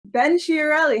Ben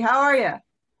Chiarelli, how are you?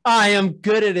 I am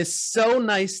good. It is so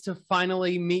nice to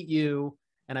finally meet you.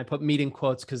 And I put meet in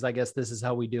quotes because I guess this is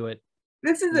how we do it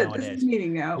This is it. This is nowadays.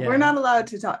 meeting now. We're Yeah. not allowed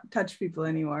to touch people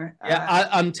anymore. Yeah.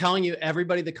 I'm telling you,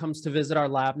 everybody that comes to visit our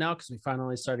lab now, because we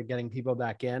finally started getting people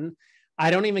back in,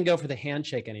 I don't even go for the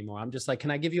handshake anymore. I'm just like,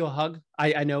 can I give you a hug?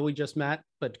 I know we just met,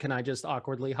 but can I just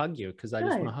awkwardly hug you? Because I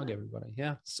just want to hug everybody.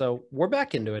 Yeah. So we're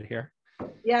back into it here.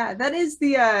 Yeah, that is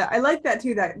the I like that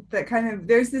too. That kind of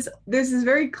there's this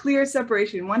very clear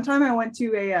separation. One time I went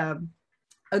to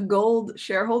a gold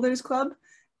shareholders club,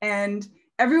 and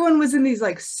everyone was in these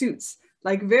like suits,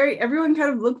 like very everyone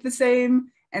kind of looked the same,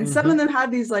 and some of them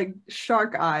had these like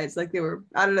shark eyes, like they were,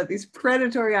 I don't know, these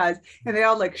predatory eyes, and they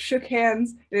all like shook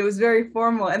hands, and it was very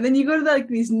formal. And then you go to like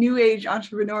these new age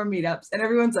entrepreneur meetups, and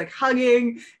everyone's like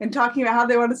hugging and talking about how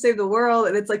they want to save the world,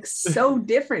 and it's like so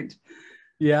different.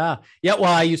 Yeah. Yeah.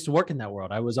 Well, I used to work in that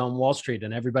world. I was on Wall Street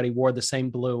and everybody wore the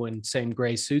same blue and same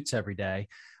gray suits every day.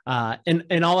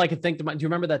 And all I could think about, do you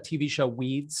remember that TV show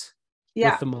Weeds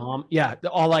Yeah. with the mom? Yeah.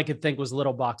 All I could think was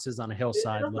little boxes on a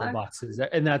hillside, little boxes.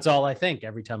 And that's all I think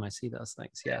every time I see those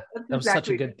things. Yeah. That was such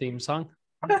a good theme song.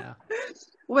 Yeah.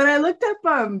 When I looked up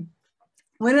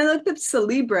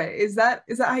Cellibre, is that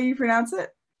how you pronounce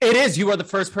it? It is. You are the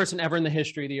first person ever in the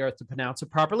history of the earth to pronounce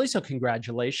it properly. So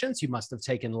congratulations. You must have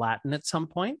taken Latin at some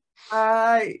point.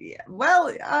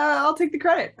 Well, I'll take the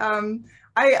credit.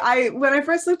 I when I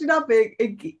first looked it up,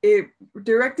 it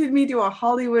directed me to a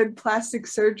Hollywood plastic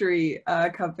surgery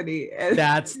company.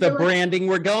 That's the branding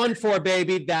we're going for,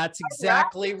 baby. That's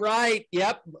exactly right.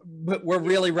 Yep. But we're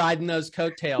really riding those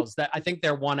coattails. That I think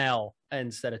they're 1L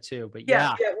instead of 2, but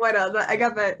yeah. What else? I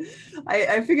got that.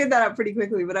 I figured that out pretty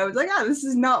quickly, but I was like, this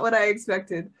is not what I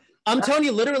expected. I'm telling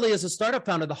you, literally, as a startup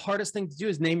founder, the hardest thing to do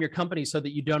is name your company so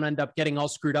that you don't end up getting all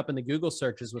screwed up in the Google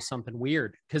searches with something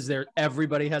weird, because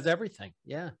everybody has everything.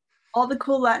 Yeah. All the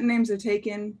cool Latin names are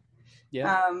taken.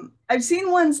 Yeah. I've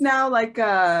seen ones now like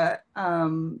I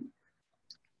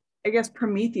guess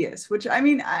Prometheus, which I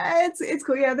mean, it's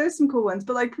cool. Yeah, there's some cool ones,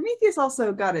 but like Prometheus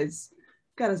also got his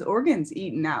organs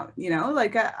eaten out,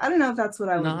 like I don't know if that's what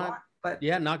I would want, but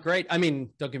yeah, not great. I mean,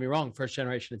 don't get me wrong, first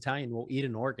generation Italian will eat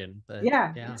an organ, but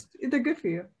yeah. They're good for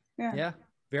you. Yeah,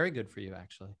 very good for you,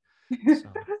 actually. So,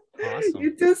 awesome.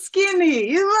 You're too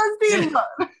skinny, you must be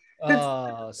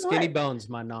skinny bones,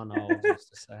 my nana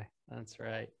used to say. That's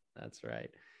right.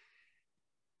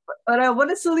 But what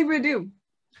does Cellibre do?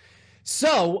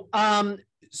 So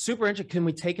super interesting. Can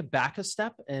we take it back a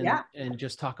step and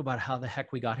just talk about how the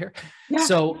heck we got here? Yeah.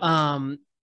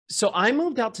 So I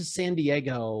moved out to San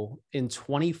Diego in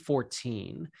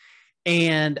 2014,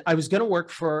 and I was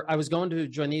going to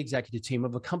join the executive team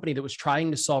of a company that was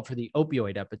trying to solve for the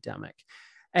opioid epidemic.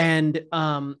 And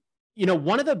one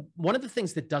of the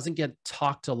things that doesn't get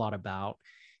talked a lot about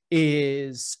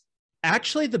is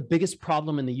actually the biggest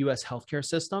problem in the US healthcare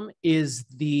system is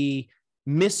the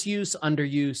misuse,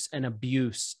 underuse, and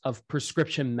abuse of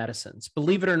prescription medicines.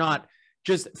 Believe it or not,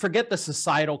 just forget the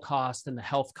societal cost and the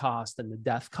health cost and the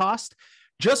death cost.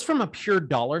 Just from a pure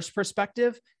dollars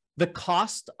perspective, the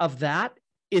cost of that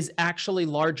is actually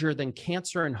larger than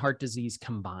cancer and heart disease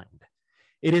combined.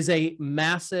 It is a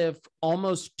massive,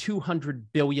 almost $200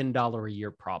 billion a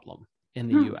year problem in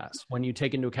the US when you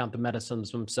take into account the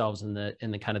medicines themselves and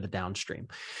the kind of the downstream.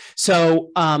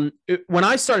 So when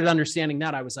I started understanding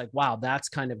that, I was like, wow, that's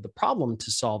kind of the problem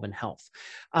to solve in health.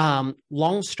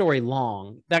 Long story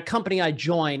long, that company I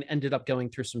joined ended up going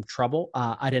through some trouble.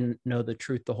 I didn't know the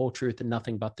truth, the whole truth, and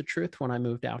nothing but the truth when I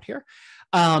moved out here.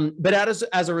 But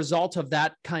as a result of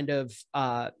that kind of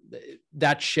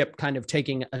that ship kind of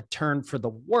taking a turn for the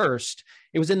worst,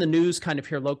 it was in the news kind of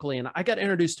here locally, and I got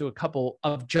introduced to a couple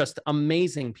of just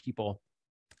amazing people.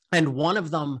 And one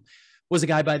of them was a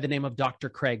guy by the name of Dr.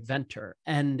 Craig Venter.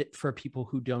 And for people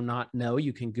who do not know,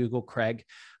 you can Google Craig.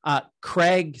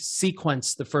 Craig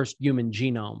sequenced the first human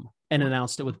genome and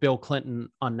announced it with Bill Clinton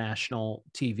on national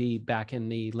TV back in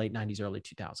the late 90s, early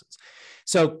 2000s.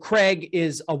 So Craig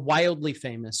is a wildly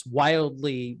famous,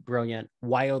 wildly brilliant,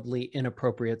 wildly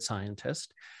inappropriate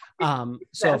scientist.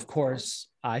 So of course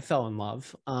I fell in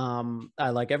love. I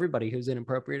like everybody who's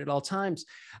inappropriate at all times.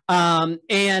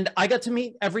 And I got to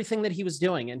meet everything that he was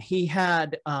doing. And he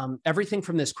had everything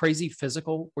from this crazy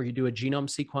physical where you do a genome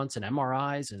sequence and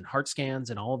MRIs and heart scans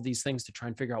and all of these things to try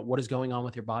and figure out what is going on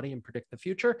with your body and predict the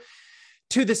future,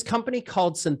 to this company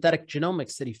called Synthetic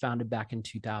Genomics that he founded back in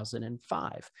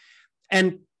 2005.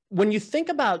 And when you think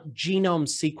about genome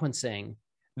sequencing,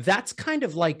 that's kind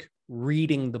of like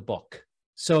reading the book.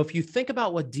 So if you think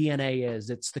about what DNA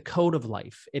is, it's the code of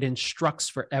life. It instructs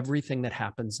for everything that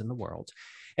happens in the world.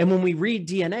 And when we read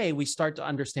DNA, we start to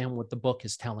understand what the book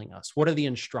is telling us. What are the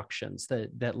instructions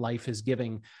that life is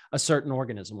giving a certain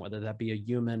organism, whether that be a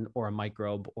human or a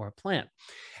microbe or a plant?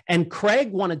 And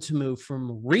Craig wanted to move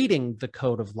from reading the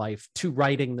code of life to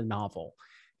writing the novel,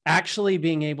 actually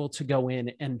being able to go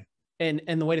in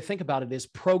and the way to think about it is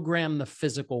program the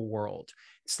physical world.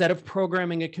 Instead of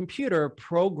programming a computer,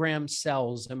 program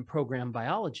cells and program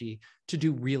biology to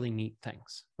do really neat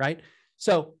things, right?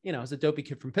 So, as a dopey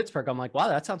kid from Pittsburgh, I'm like, wow,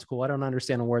 that sounds cool. I don't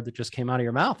understand a word that just came out of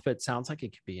your mouth, but it sounds like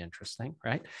it could be interesting,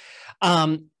 right?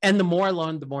 And the more I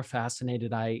learned, the more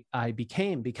fascinated I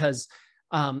became because,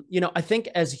 I think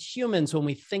as humans, when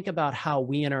we think about how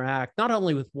we interact, not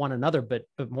only with one another, but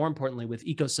more importantly, with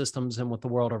ecosystems and with the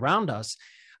world around us,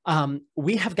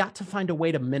 we have got to find a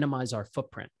way to minimize our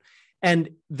footprint. And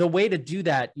the way to do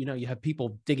that, you have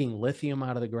people digging lithium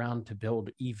out of the ground to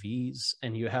build EVs,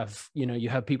 and you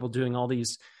have people doing all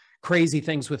these crazy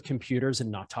things with computers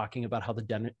and not talking about how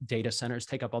the data centers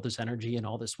take up all this energy and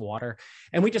all this water.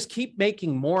 And we just keep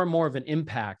making more and more of an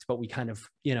impact, but we kind of,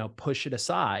 push it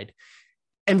aside.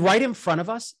 And right in front of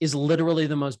us is literally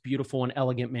the most beautiful and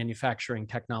elegant manufacturing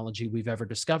technology we've ever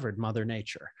discovered, Mother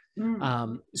Nature.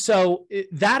 So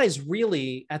that is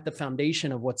really at the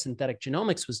foundation of what synthetic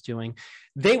genomics was doing.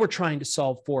 They were trying to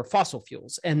solve for fossil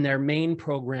fuels, and their main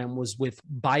program was with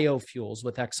biofuels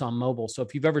with ExxonMobil. So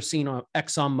if you've ever seen an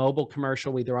ExxonMobil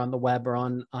commercial, either on the web or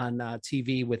on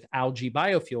TV with algae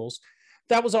biofuels,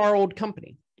 that was our old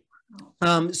company.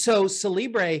 So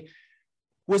Cellibre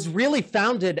was really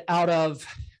founded out of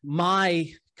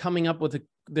my coming up with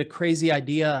the crazy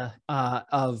idea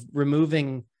of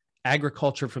removing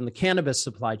agriculture from the cannabis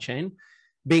supply chain,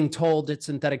 being told it's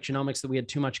synthetic genomics that we had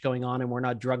too much going on and we're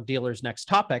not drug dealers, next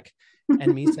topic,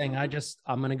 and me saying,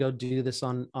 I'm going to go do this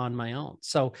on my own.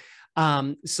 So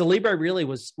Cellibre really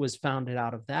was founded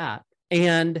out of that.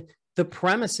 And the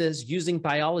premise is using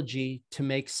biology to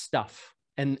make stuff.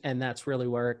 And that's really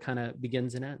where it kind of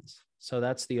begins and ends. So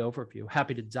that's the overview.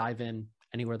 Happy to dive in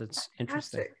anywhere that's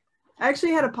interesting. I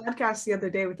actually had a podcast the other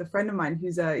day with a friend of mine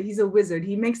he's a wizard.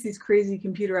 He makes these crazy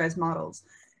computerized models.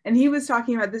 And he was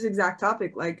talking about this exact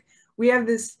topic. Like, we have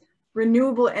this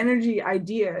renewable energy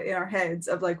idea in our heads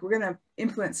of like, we're going to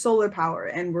implement solar power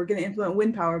and we're going to implement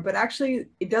wind power, but actually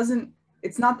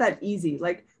it's not that easy.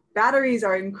 Like, batteries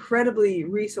are incredibly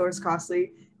resource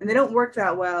costly and they don't work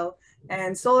that well.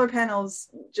 And solar panels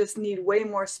just need way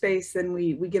more space than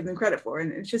we give them credit for.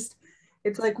 And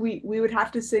it's like we would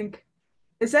have to sink,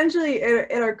 essentially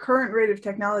at our current rate of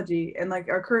technology and like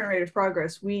our current rate of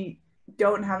progress, we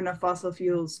don't have enough fossil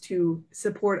fuels to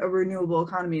support a renewable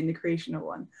economy and the creation of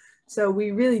one. So we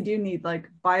really do need like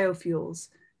biofuels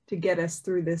to get us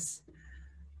through this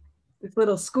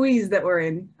little squeeze that we're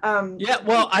in. Yeah,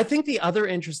 well, I think the other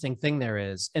interesting thing there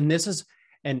is, and this is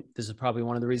probably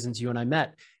one of the reasons you and I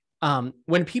met,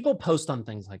 when people post on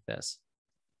things like this,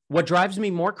 what drives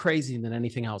me more crazy than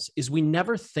anything else is we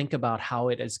never think about how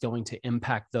it is going to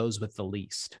impact those with the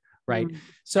least, right?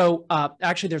 So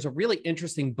actually, there's a really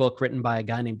interesting book written by a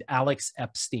guy named Alex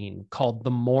Epstein called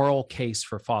The Moral Case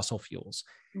for Fossil Fuels.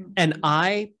 And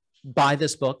I buy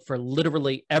this book for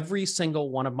literally every single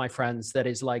one of my friends that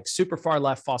is like super far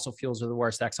left, fossil fuels are the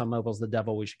worst, ExxonMobil's the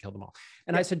devil, we should kill them all.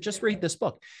 And I said, just read this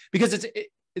book, because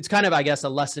it's kind of, I guess, a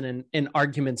lesson in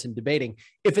arguments and debating.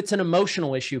 If it's an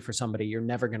emotional issue for somebody, you're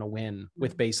never going to win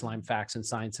with baseline facts and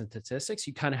science and statistics.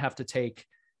 You kind of have to take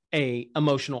a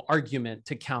emotional argument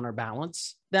to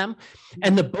counterbalance them.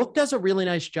 And the book does a really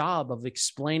nice job of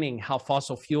explaining how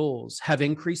fossil fuels have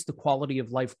increased the quality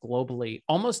of life globally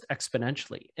almost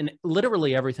exponentially, and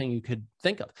literally everything you could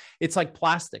think of. It's like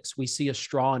plastics. We see a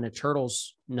straw in a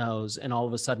turtle's nose and all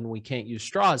of a sudden we can't use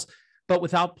straws, but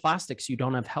without plastics, you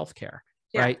don't have healthcare.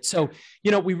 Yeah. Right. So,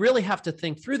 we really have to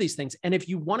think through these things. And if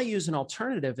you want to use an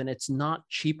alternative and it's not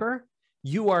cheaper,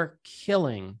 you are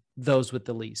killing those with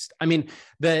the least. I mean,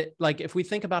 if we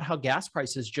think about how gas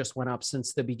prices just went up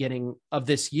since the beginning of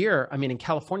this year, I mean, in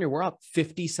California, we're up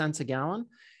 50 cents a gallon.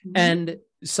 And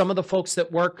some of the folks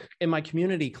that work in my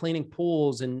community cleaning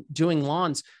pools and doing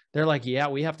lawns, they're like, yeah,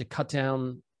 we have to cut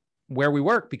down where we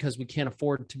work because we can't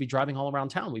afford to be driving all around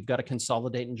town. We've got to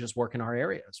consolidate and just work in our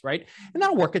areas, right? And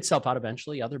that'll work itself out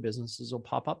eventually. Other businesses will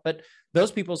pop up, but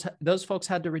those folks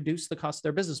had to reduce the cost of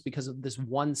their business because of this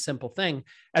one simple thing,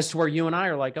 as to where you and I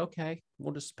are like, okay,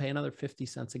 we'll just pay another 50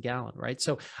 cents a gallon, right?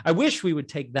 So I wish we would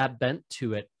take that bent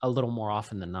to it a little more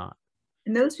often than not.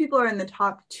 And those people are in the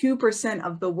top 2%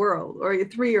 of the world, or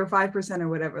 3 or 5% or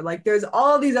whatever. Like, there's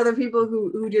all these other people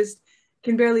who just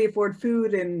can barely afford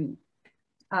food and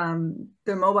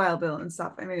their mobile bill and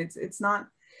stuff. I mean, it's not,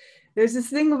 there's this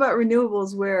thing about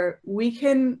renewables where we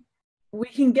can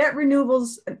get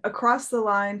renewables across the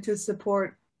line to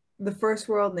support the first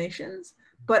world nations,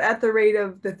 but at the rate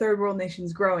of the third world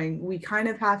nations growing, we kind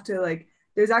of have to, like,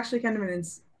 there's actually kind of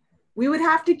we would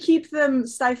have to keep them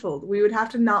stifled. We would have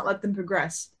to not let them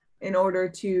progress in order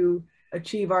to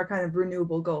achieve our kind of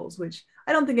renewable goals, which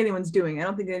I don't think anyone's doing. I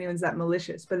don't think anyone's that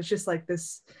malicious, but it's just like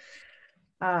this,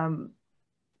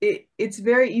 it's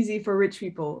very easy for rich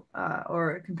people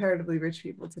or comparatively rich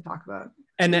people to talk about.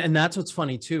 And that's what's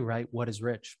funny too, right? What is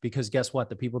rich? Because guess what?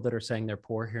 The people that are saying they're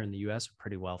poor here in the US are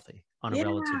pretty wealthy on a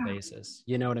relative basis.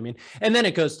 You know what I mean? And then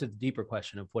it goes to the deeper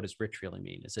question of what does rich really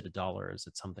mean? Is it $1 or is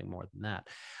it something more than that?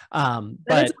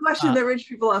 That's a question that rich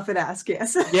people often ask,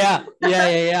 yes. Yeah.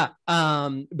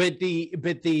 But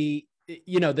the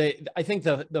you know, I think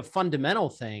the fundamental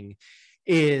thing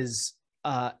is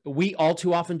we all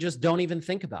too often just don't even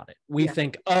think about it. We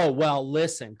think, oh, well,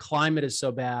 listen, climate is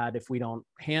so bad. If we don't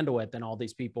handle it, then all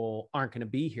these people aren't going to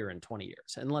be here in 20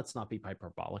 years. And let's not be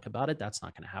hyperbolic about it. That's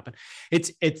not going to happen.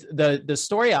 It's the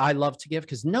story I love to give,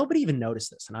 because nobody even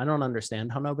noticed this. And I don't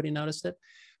understand how nobody noticed it.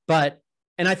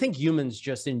 And I think humans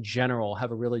just in general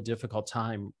have a really difficult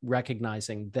time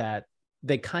recognizing that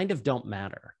they kind of don't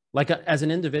matter. Like as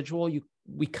an individual,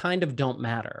 we kind of don't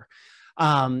matter.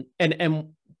 And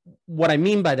what I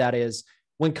mean by that is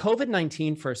when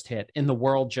COVID-19 first hit and the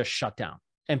world just shut down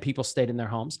and people stayed in their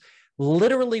homes,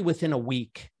 literally within a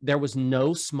week, there was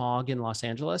no smog in Los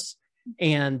Angeles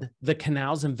and the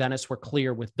canals in Venice were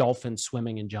clear with dolphins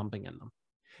swimming and jumping in them.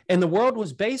 And the world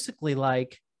was basically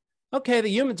like, okay, the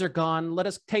humans are gone. Let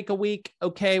us take a week.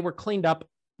 Okay, we're cleaned up.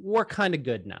 We're kind of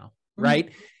good now, right?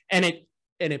 Mm-hmm.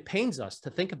 And it pains us to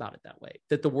think about it that way,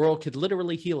 that the world could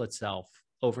literally heal itself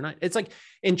overnight. It's like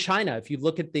in China, if you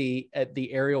look at the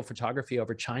aerial photography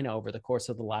over China over the course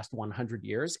of the last 100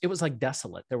 years, it was like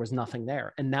desolate. There was nothing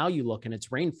there. And now you look and it's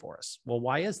rainforest. Well,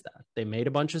 why is that? They made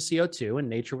a bunch of CO2 and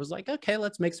nature was like, okay,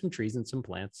 let's make some trees and some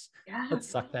plants. Yeah. Let's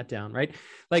suck that down, right?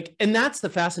 Like, and that's the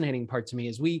fascinating part to me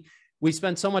is we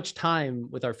spend so much time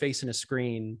with our face in a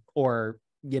screen or,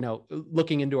 you know,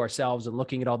 looking into ourselves and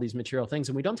looking at all these material things.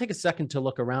 And we don't take a second to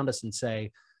look around us and say,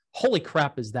 holy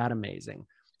crap, is that amazing?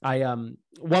 One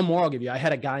more I'll give you. I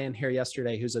had a guy in here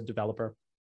yesterday who's a developer,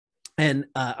 and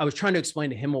I was trying to explain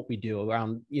to him what we do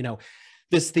around, you know,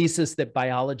 this thesis that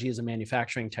biology is a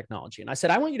manufacturing technology. And I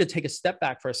said, I want you to take a step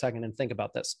back for a second and think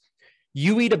about this.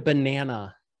 You eat a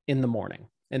banana in the morning,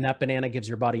 and that banana gives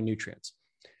your body nutrients.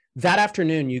 That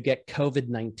afternoon, you get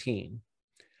COVID-19.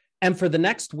 And for the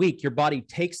next week, your body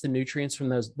takes the nutrients from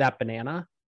that banana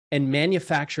and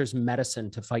manufactures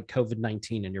medicine to fight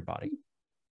COVID-19 in your body.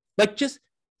 Like, just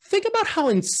think about how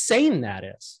insane that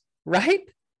is, right?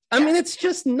 I mean, it's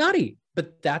just nutty,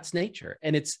 but that's nature.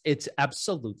 And it's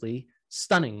absolutely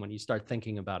stunning when you start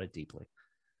thinking about it deeply.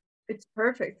 It's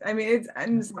perfect. I mean,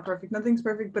 it's not perfect. Nothing's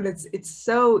perfect, but it's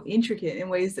so intricate in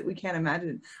ways that we can't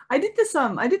imagine. I did this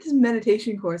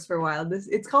meditation course for a while.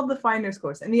 It's called the Finder's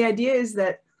Course. And the idea is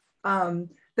that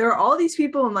there are all these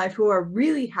people in life who are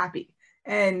really happy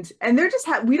and they're just,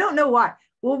 we don't know why.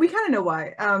 Well, we kind of know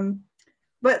why.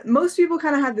 But most people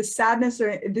kind of have this sadness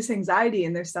or this anxiety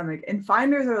in their stomach, and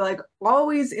finders are like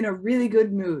always in a really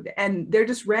good mood, and they're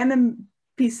just random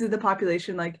pieces of the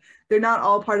population. Like they're not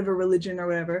all part of a religion or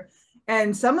whatever.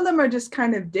 And some of them are just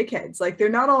kind of dickheads. Like they're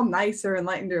not all nice or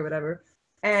enlightened or whatever.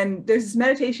 And there's this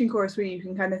meditation course where you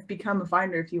can kind of become a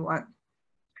finder if you want.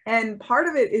 And part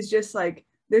of it is just like,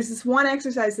 there's this one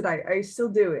exercise that I still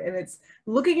do, and it's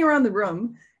looking around the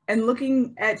room and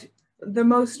looking at the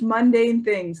most mundane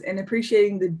things and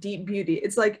appreciating the deep beauty.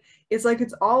 It's like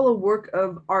it's all a work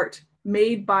of art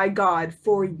made by God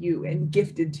for you and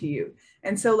gifted to you.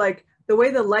 And so like the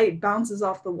way the light bounces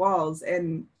off the walls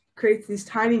and creates these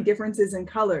tiny differences in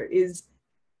color it's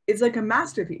like a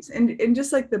masterpiece. And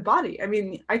just like the body, I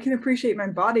mean, I can appreciate my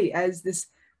body as this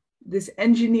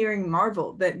engineering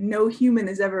marvel that no human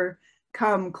has ever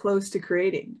come close to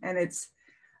creating. And it's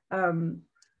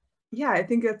yeah, I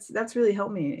think that's really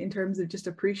helped me in terms of just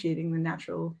appreciating the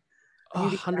natural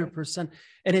beauty. 100%.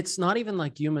 And it's not even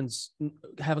like humans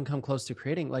haven't come close to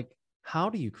creating. Like, how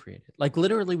do you create it? Like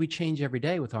literally we change every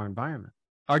day with our environment.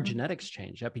 Our genetics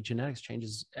change, epigenetics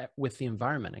changes with the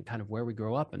environment and kind of where we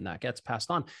grow up, and that gets passed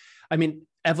on. I mean,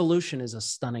 evolution is a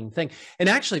stunning thing. And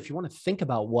actually, if you want to think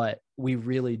about what we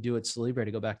really do at Cellibre,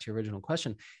 to go back to your original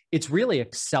question, it's really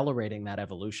accelerating that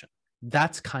evolution.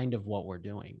 That's kind of what we're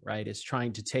doing, right? Is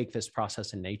trying to take this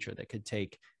process in nature that could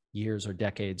take years or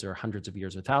decades or hundreds of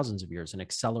years or thousands of years and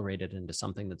accelerate it into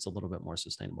something that's a little bit more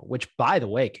sustainable, which by the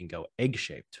way, can go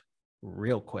egg-shaped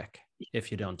real quick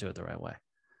if you don't do it the right way.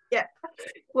 Yeah.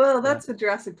 Well, that's what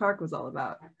Jurassic Park was all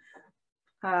about.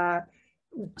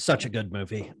 Such a good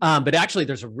movie. But actually,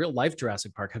 there's a real life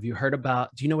Jurassic Park. Have you heard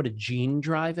about, do you know what a gene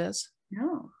drive is?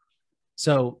 No.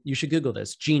 So you should Google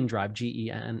this. Gene drive,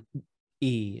 Gene,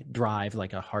 drive,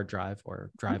 like a hard drive,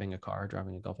 or driving a car,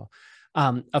 driving a golf ball.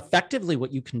 Effectively,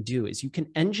 what you can do is you can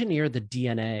engineer the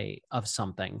DNA of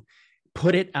something,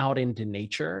 put it out into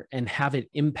nature, and have it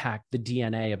impact the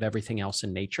DNA of everything else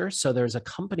in nature. So there's a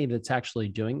company that's actually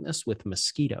doing this with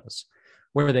mosquitoes,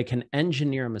 where they can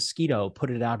engineer a mosquito,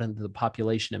 put it out into the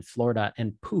population in Florida,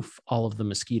 and poof, all of the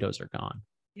mosquitoes are gone.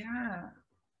 Yeah.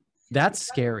 That's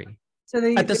scary.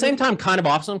 So at the same time, kind of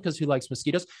awesome, because who likes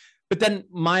mosquitoes? But then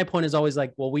my point is always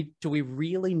like, well, do we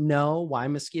really know why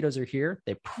mosquitoes are here?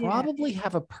 They probably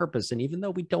have a purpose. And even though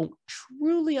we don't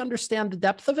truly understand the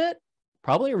depth of it,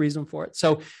 probably a reason for it.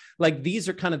 So like, these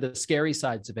are kind of the scary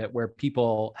sides of it, where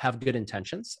people have good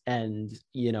intentions and,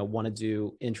 want to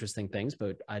do interesting things,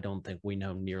 but I don't think we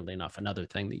know nearly enough. Another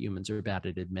thing that humans are bad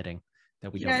at admitting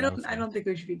that we don't know. I don't think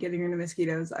we should be getting rid of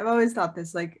mosquitoes. I've always thought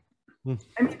this, like,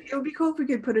 I mean, it would be cool if we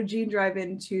could put a gene drive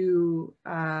in to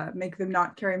make them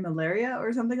not carry malaria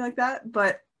or something like that.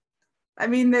 But I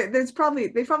mean, they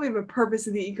probably have a purpose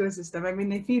in the ecosystem. I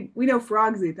mean, we know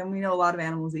frogs eat them. We know a lot of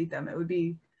animals eat them. It would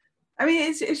be, I mean,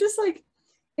 it's just like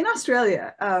in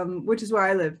Australia, which is where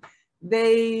I live,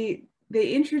 they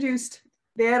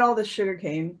had all the sugar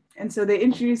cane. And so they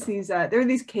introduced there were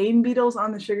these cane beetles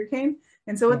on the sugar cane.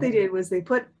 And so what they did was they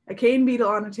put a cane beetle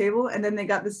on a table, and then they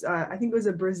got this, I think it was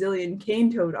a Brazilian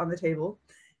cane toad on the table,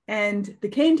 and the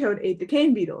cane toad ate the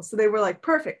cane beetle. So they were like,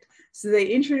 perfect. So they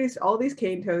introduced all these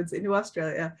cane toads into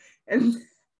Australia, and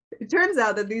it turns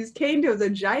out that these cane toads are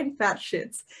giant fat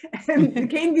shits, and the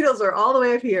cane beetles are all the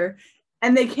way up here,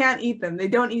 and they can't eat them. They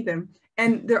don't eat them.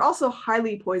 And they're also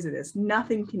highly poisonous.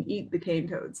 Nothing can eat the cane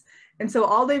toads. And so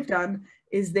all they've done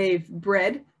is they've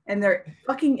bred, and they're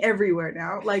fucking everywhere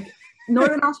now. Like,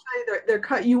 Northern Australia, they're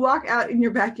cut. You walk out in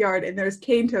your backyard and there's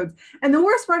cane toads. And the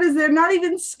worst part is they're not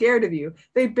even scared of you.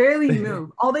 They barely move.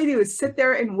 All they do is sit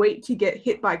there and wait to get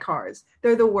hit by cars.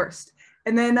 They're the worst.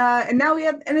 And then, and now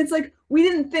it's like,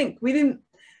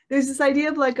 there's this idea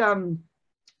of like,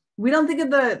 we don't think of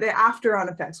the after on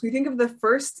effects. We think of the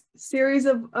first series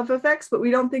of effects, but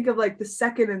we don't think of like the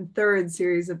second and third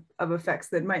series of effects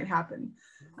that might happen.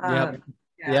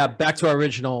 Yeah. Back to our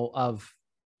original of,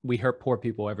 we hurt poor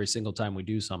people every single time we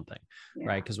do something,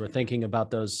 right? Because we're thinking about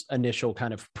those initial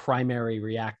kind of primary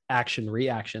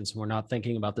reactions. We're not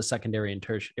thinking about the secondary and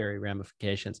tertiary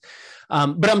ramifications.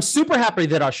 But I'm super happy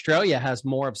that Australia has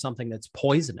more of something that's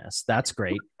poisonous. That's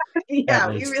great. Yeah,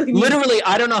 we really literally,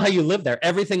 I don't know how you live there.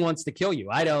 Everything wants to kill you.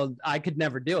 I could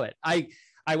never do it.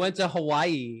 I went to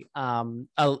Hawaii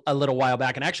a little while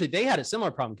back, and actually they had a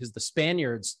similar problem because the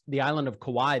Spaniards, the island of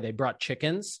Kauai, they brought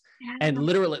chickens, and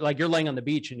literally, like, you're laying on the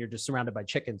beach and you're just surrounded by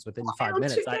chickens within 5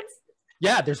 minutes.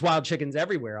 There's wild chickens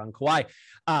everywhere on Kauai.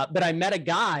 But I met a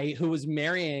guy who was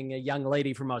marrying a young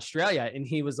lady from Australia, and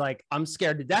he was like, I'm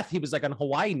scared to death. He was like, on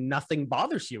Hawaii, nothing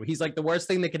bothers you. He's like, the worst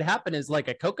thing that could happen is like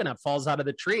a coconut falls out of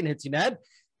the tree and hits you in the head.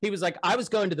 He was like, I was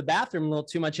going to the bathroom, a little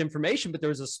too much information, but there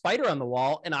was a spider on the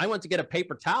wall, and I went to get a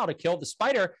paper towel to kill the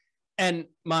spider. And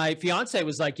my fiance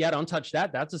was like, yeah, don't touch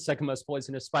that. That's the second most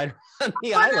poisonous spider on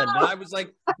the island. And I was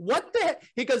like, what the heck?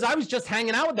 He goes, I was just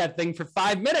hanging out with that thing for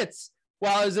 5 minutes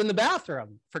while I was in the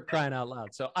bathroom, for crying out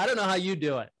loud. So I don't know how you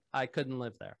do it. I couldn't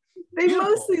live there. They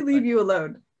mostly leave you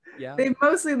alone. Yeah. They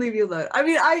mostly leave you alone. I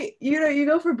mean, you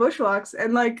go for bushwalks,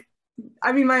 and like,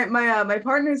 I mean, my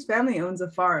partner's family owns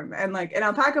a farm, and like an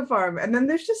alpaca farm, and then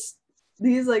there's just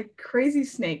these like crazy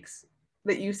snakes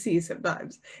that you see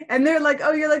sometimes, and they're like,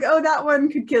 oh, you're like, oh, that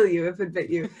one could kill you if it bit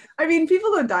you. I mean,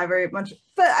 people don't die very much,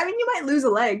 but I mean, you might lose a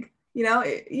leg.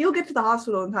 You'll get to the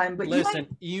hospital in time. But listen,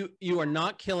 you are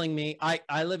not killing me.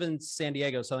 I live in San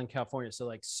Diego, Southern California, so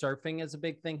like surfing is a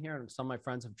big thing here, and some of my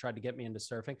friends have tried to get me into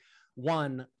surfing.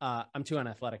 One, I'm too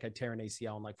unathletic. I'd tear an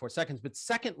ACL in like 4 seconds. But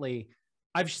secondly,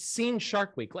 I've seen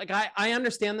Shark Week. Like, I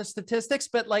understand the statistics,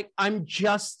 but like, I'm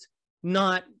just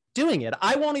not doing it.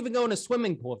 I won't even go in a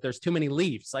swimming pool if there's too many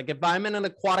leaves. Like, if I'm in an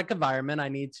aquatic environment, I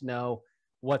need to know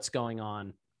what's going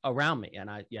on around me. And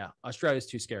Australia's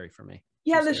too scary for me.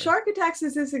 Yeah, the shark attack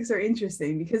statistics are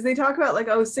interesting because they talk about like,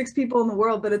 6 people in the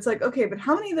world, but it's like, okay, but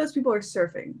how many of those people are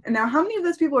surfing? And now how many of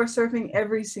those people are surfing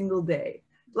every single day?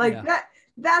 Like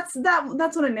that's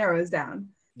when it narrows down.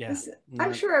 Yeah.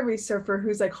 I'm sure every surfer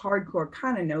who's like hardcore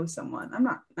kind of knows someone. I don't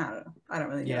know. I don't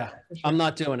really know. Yeah. That for sure. I'm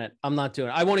not doing it.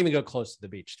 I won't even go close to the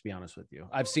beach, to be honest with you.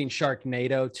 I've seen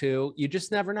Sharknado too. You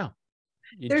just never know.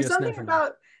 There's something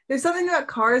about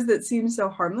cars that seem so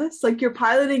harmless. Like, you're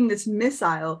piloting this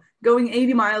missile going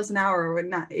 80 miles an hour, or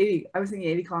not 80, I was thinking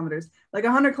 80 kilometers, like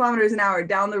 100 kilometers an hour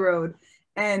down the road.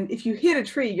 And if you hit a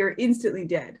tree, you're instantly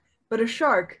dead. But a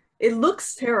shark, it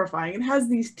looks terrifying. It has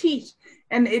these teeth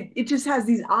and it just has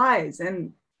these eyes,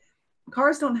 and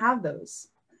cars don't have those.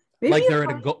 Maybe like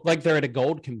they're at a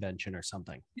gold convention or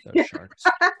something. Those sharks.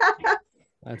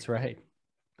 That's right.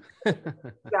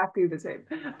 Exactly the same.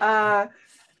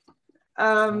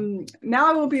 Now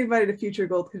I won't be invited to future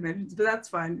gold conventions, but that's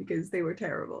fine because they were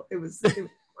terrible. It was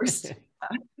worst.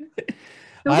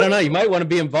 I don't know. You might want to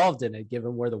be involved in it,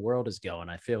 given where the world is going.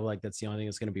 I feel like that's the only thing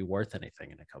that's going to be worth anything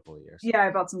in a couple of years. Yeah,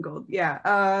 I bought some gold.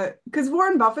 Yeah, because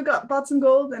Warren Buffett bought some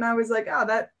gold, and I was like, oh,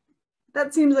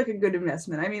 that seems like a good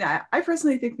investment. I mean, I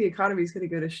personally think the economy is going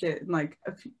to go to shit in like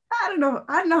I don't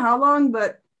know how long,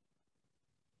 but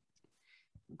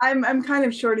I'm kind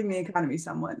of shorting the economy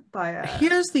somewhat by.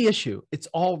 Here's the issue: it's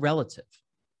all relative.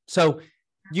 So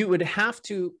you would have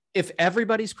to, if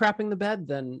everybody's crapping the bed,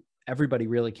 then everybody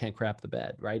really can't crap the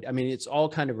bed, right? I mean, it's all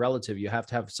kind of relative. You have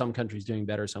to have some countries doing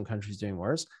better, some countries doing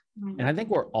worse. Mm-hmm. And I think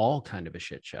we're all kind of a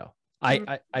shit show.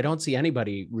 Mm-hmm. I don't see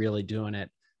anybody really doing it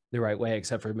the right way,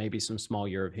 except for maybe some small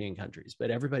European countries,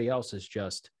 but everybody else is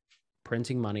just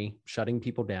printing money, shutting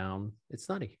people down. It's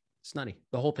nutty. It's nutty.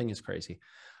 The whole thing is crazy.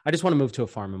 I just want to move to a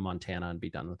farm in Montana and be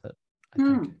done with it. I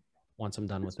think once I'm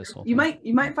done with this whole thing.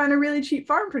 You might find a really cheap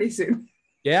farm pretty soon.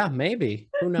 Yeah, maybe.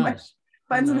 Who knows?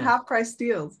 Find some half-price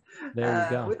deals. There you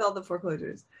go. With all the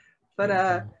foreclosures.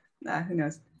 But who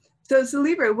knows? So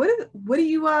Cellibre, what do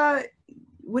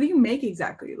you make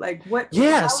exactly? Like what?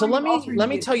 Yeah. So let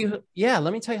me tell you. Yeah,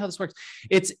 let me tell you how this works.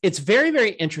 It's very,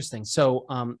 very interesting.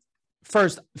 So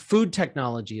first, food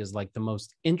technology is like the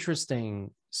most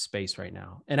interesting space right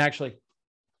now. And actually,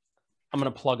 I'm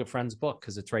going to plug a friend's book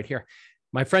because it's right here.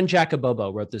 My friend Jack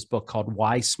Abobo wrote this book called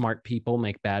Why Smart People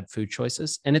Make Bad Food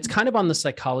Choices. And it's kind of on the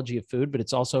psychology of food, but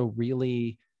it's also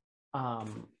really,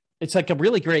 it's like a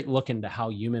really great look into how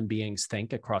human beings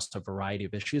think across a variety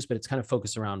of issues, but it's kind of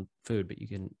focused around food, but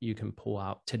you can pull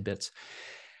out tidbits.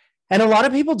 And a lot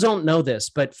of people don't know this,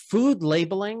 but food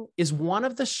labeling is one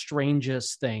of the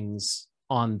strangest things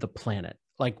on the planet.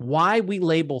 Like why we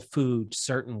label food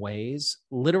certain ways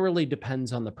literally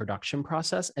depends on the production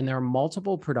process. And there are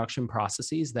multiple production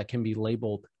processes that can be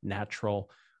labeled natural,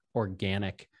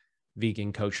 organic,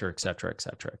 vegan, kosher, et cetera, et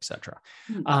cetera, et cetera.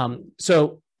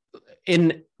 So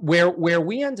in where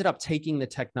we ended up taking the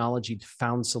technology to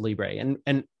found Cellibre,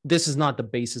 and this is not the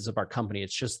basis of our company,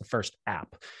 it's just the first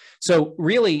app. So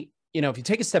really, if you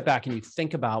take a step back and you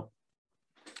think about,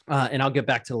 and I'll get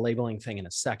back to the labeling thing in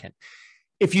a second.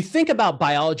 If you think about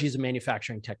biology as a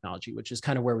manufacturing technology, which is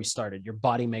kind of where we started, your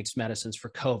body makes medicines for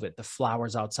COVID, the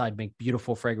flowers outside make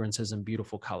beautiful fragrances and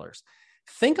beautiful colors.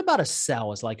 Think about a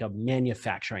cell as like a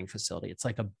manufacturing facility. It's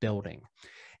like a building.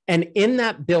 And in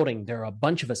that building, there are a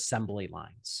bunch of assembly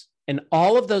lines. And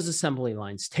all of those assembly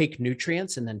lines take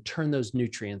nutrients and then turn those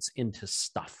nutrients into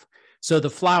stuff. So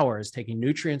the flower is taking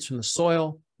nutrients from the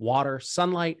soil, water,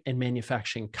 sunlight, and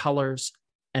manufacturing colors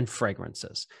and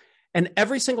fragrances. And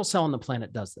every single cell on the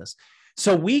planet does this.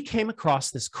 So we came across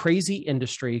this crazy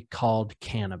industry called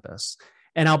cannabis.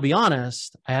 And I'll be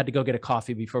honest, I had to go get a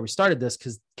coffee before we started this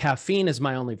because caffeine is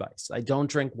my only vice. I don't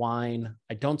drink wine.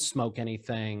 I don't smoke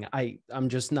anything. I'm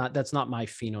just not, that's not my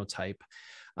phenotype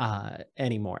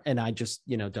anymore. And I just,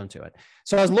 don't do it.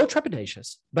 So I was a little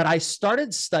trepidatious, but I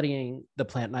started studying the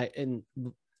plant. And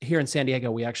here in San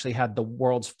Diego, we actually had the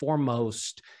world's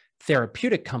foremost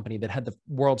therapeutic company that had the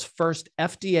world's first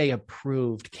FDA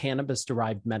approved cannabis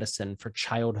derived medicine for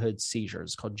childhood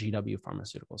seizures called GW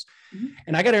Pharmaceuticals. Mm-hmm.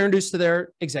 And I got introduced to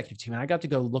their executive team and I got to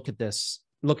go look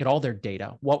at all their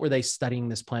data. What were they studying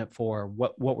this plant for?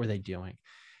 What were they doing?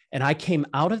 And I came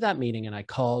out of that meeting and I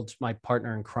called my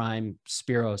partner in crime,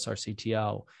 Spiros, our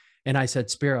CTO. And I said,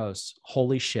 Spiros,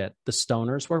 holy shit, the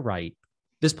stoners were right.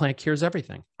 This plant cures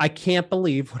everything. I can't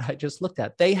believe what I just looked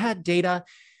at. They had data,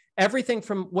 everything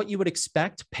from what you would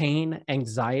expect, pain,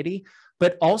 anxiety,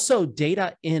 but also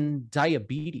data in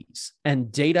diabetes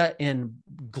and data in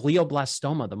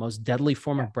glioblastoma, the most deadly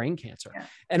form of brain cancer. Yeah.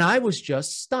 And I was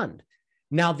just stunned.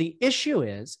 Now, the issue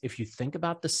is, if you think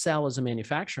about the cell as a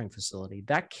manufacturing facility,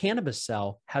 that cannabis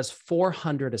cell has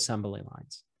 400 assembly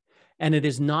lines, and it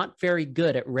is not very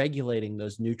good at regulating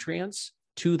those nutrients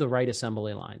to the right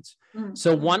assembly lines. Mm-hmm.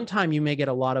 So one time you may get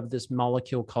a lot of this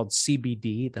molecule called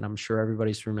CBD that I'm sure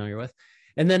everybody's familiar with.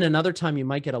 And then another time you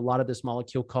might get a lot of this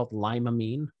molecule called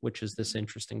limonene, which is this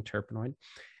interesting terpenoid.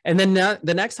 And then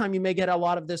the next time you may get a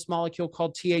lot of this molecule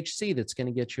called THC that's going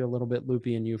to get you a little bit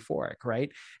loopy and euphoric,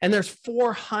 right? And there's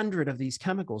 400 of these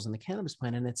chemicals in the cannabis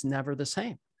plant and it's never the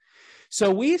same.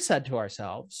 So we said to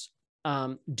ourselves,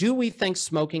 Do we think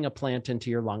smoking a plant into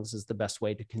your lungs is the best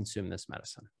way to consume this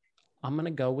medicine? I'm going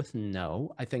to go with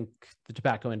no. I think the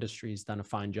tobacco industry has done a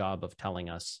fine job of telling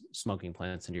us smoking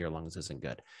plants into your lungs isn't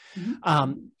good.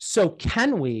 So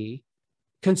can we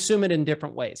consume it in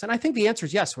different ways? And I think the answer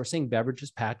is yes. We're seeing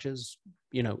beverages, patches,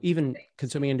 you know, even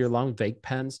consuming into your lung, vape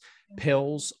pens,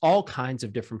 pills, all kinds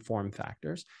of different form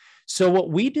factors. So what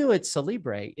we do at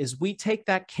Cellibre is we take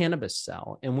that cannabis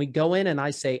cell and we go in and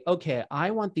I say, okay,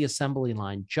 I want the assembly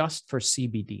line just for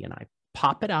CBD, and I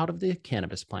pop it out of the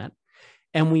cannabis plant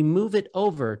and we move it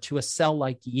over to a cell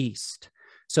like yeast.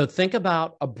 So think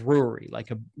about a brewery,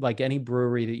 like any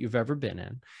brewery that you've ever been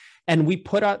in. And we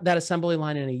put out that assembly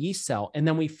line in a yeast cell, and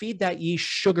then we feed that yeast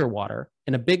sugar water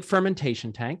in a big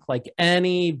fermentation tank, like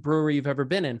any brewery you've ever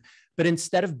been in. But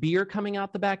instead of beer coming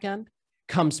out the back end,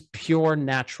 comes pure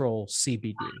natural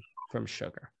CBD from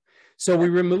sugar. So we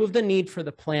remove the need for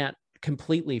the plant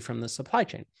completely from the supply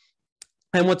chain.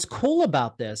 And what's cool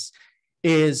about this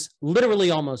is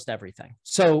literally almost everything.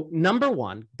 So number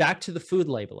one, back to the food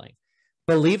labeling.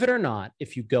 Believe it or not,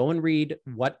 if you go and read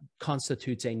what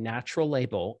constitutes a natural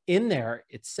label, in there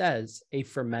it says a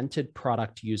fermented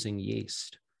product using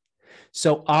yeast.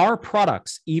 So our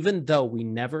products, even though we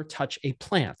never touch a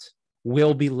plant,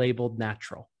 will be labeled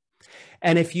natural.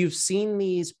 And if you've seen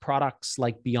these products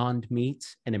like Beyond Meat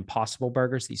and Impossible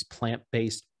Burgers, these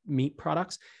plant-based meat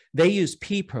products, they use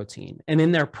pea protein. And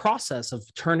in their process of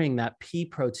turning that pea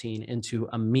protein into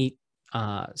a meat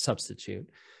substitute,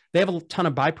 they have a ton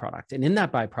of byproduct. And in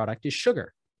that byproduct is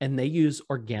sugar. And they use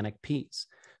organic peas.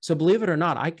 So believe it or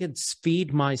not, I could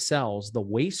feed my cells the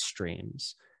waste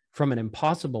streams from an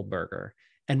Impossible Burger,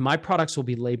 and my products will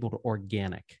be labeled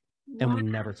organic. And we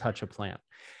never touch a plant.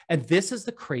 And this is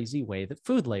the crazy way that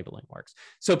food labeling works.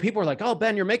 So people are like, oh,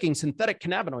 Ben, you're making synthetic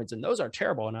cannabinoids and those are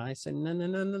terrible. And I say,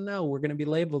 no. We're going to be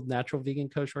labeled natural, vegan,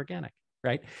 kosher, organic,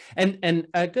 right? And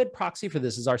a good proxy for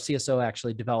this is our CSO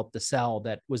actually developed the cell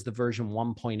that was the version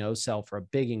 1.0 cell for a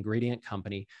big ingredient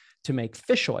company to make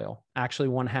fish oil, actually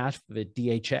 1/2 of it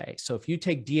DHA. So if you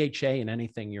take DHA in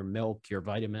anything, your milk, your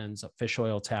vitamins, a fish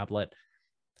oil tablet,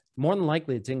 more than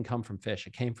likely it didn't come from fish.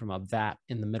 It came from a vat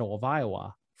in the middle of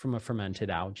Iowa from a fermented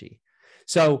algae.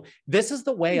 So this is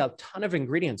the way a ton of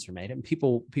ingredients are made, and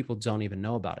people don't even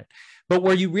know about it. But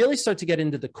where you really start to get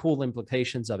into the cool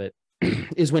implications of it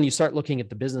is when you start looking at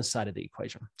the business side of the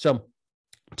equation. So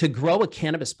to grow a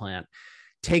cannabis plant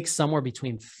takes somewhere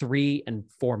between 3 and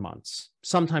 4 months,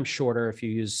 sometimes shorter if you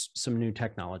use some new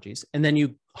technologies, and then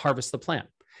you harvest the plant.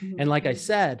 And like I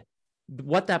said,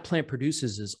 what that plant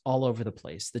produces is all over the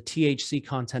place. The THC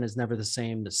content is never the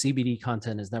same. The CBD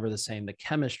content is never the same. The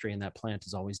chemistry in that plant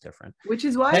is always different. Which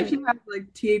is why if you have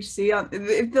like THC on,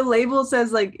 if the label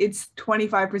says like it's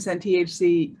 25%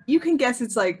 THC, you can guess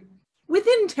it's like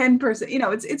within 10%. You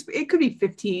know, it could be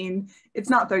 15. It's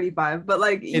not 35, but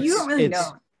like you don't really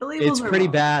know. The labels it's pretty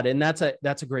bad, and that's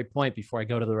a great point. Before I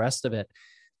go to the rest of it,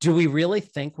 do we really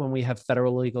think when we have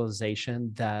federal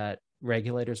legalization that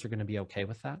regulators are going to be okay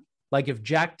with that? Like if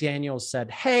Jack Daniels said,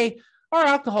 hey, our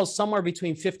alcohol is somewhere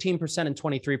between 15% and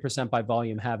 23% by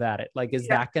volume, have at it. Like, is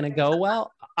that going to go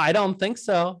well? I don't think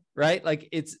so, right? Like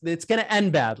it's going to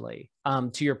end badly,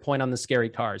 to your point on the scary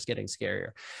cars getting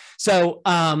scarier. So,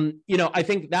 you know, I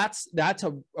think that's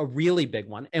a really big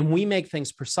one. And we make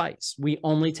things precise. We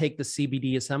only take the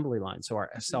CBD assembly line. So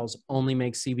our cells only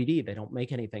make CBD. They don't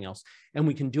make anything else. And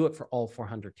we can do it for all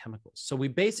 400 chemicals. So we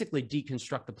basically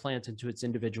deconstruct the plant into its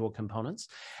individual components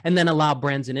and then allow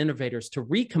brands and innovators to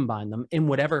recombine them in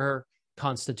whatever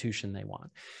constitution they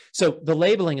want. So the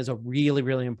labeling is a really,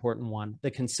 really important one.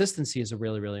 The consistency is a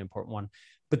really, really important one.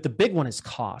 But the big one is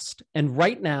cost. And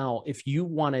right now, if you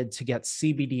wanted to get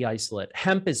CBD isolate,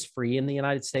 hemp is free in the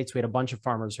United States. We had a bunch of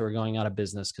farmers who are going out of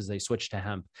business because they switched to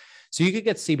hemp. So you could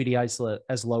get CBD isolate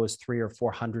as low as $300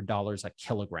 or $400 a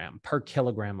kilogram, per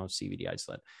kilogram of CBD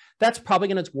isolate. That's probably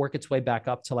going to work its way back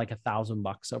up to like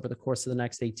 $1,000 over the course of the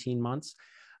next 18 months.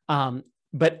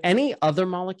 But any other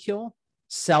molecule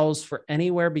sells for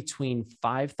anywhere between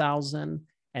 $5,000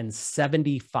 and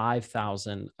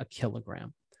 $75,000 a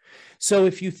kilogram. So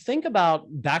if you think about,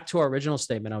 back to our original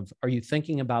statement of, are you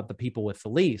thinking about the people with the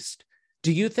least?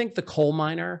 Do you think the coal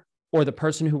miner or the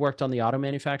person who worked on the auto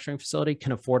manufacturing facility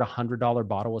can afford a $100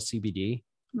 bottle of CBD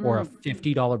or a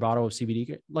 $50 bottle of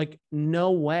CBD? Like,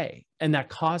 no way. And that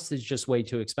cost is just way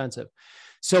too expensive.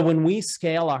 So when we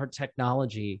scale our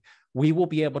technology, we will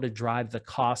be able to drive the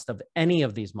cost of any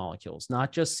of these molecules,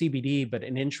 not just CBD, but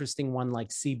an interesting one like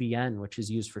CBN, which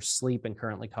is used for sleep and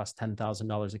currently costs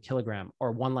 $10,000 a kilogram,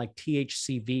 or one like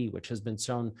THCV, which has been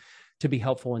shown to be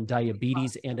helpful in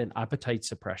diabetes and in appetite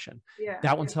suppression.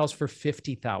 That one sells for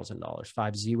 $50,000,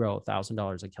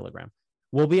 $50,000 a kilogram.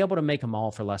 We'll be able to make them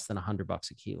all for less than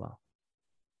 $100 a kilo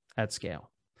at scale.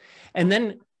 And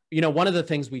then, you know, one of the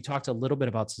things we talked a little bit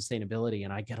about sustainability,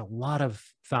 and I get a lot of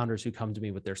founders who come to me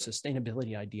with their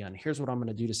sustainability idea, and here's what I'm going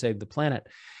to do to save the planet.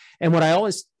 And what I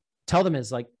always tell them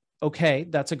is like, okay,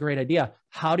 that's a great idea.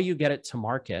 How do you get it to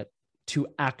market to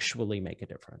actually make a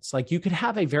difference? Like, you could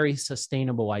have a very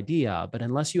sustainable idea, but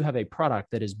unless you have a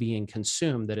product that is being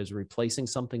consumed, that is replacing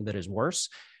something that is worse,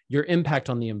 your impact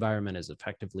on the environment is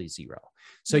effectively zero.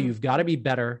 So you've got to be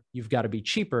better, you've got to be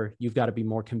cheaper, you've got to be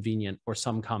more convenient, or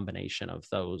some combination of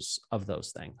those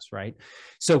things, right?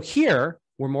 So here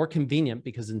we're more convenient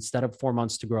because instead of 4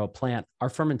 months to grow a plant, our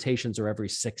fermentations are every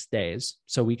 6 days.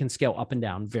 So we can scale up and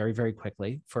down very, very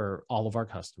quickly for all of our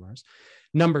customers.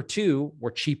 Number two,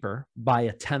 we're cheaper by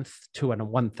 1/10 to a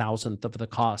 1,000th of the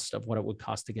cost of what it would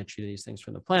cost to get you these things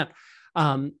from the plant.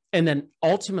 And then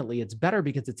ultimately it's better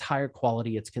because it's higher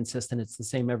quality, it's consistent, it's the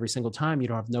same every single time. You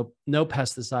don't have no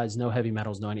pesticides, no heavy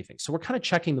metals, no anything. So we're kind of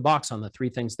checking the box on the 3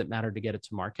 things that matter to get it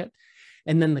to market.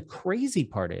 And then the crazy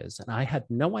part is, and I had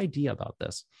no idea about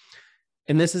this,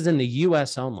 and this is in the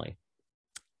US only.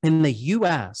 In the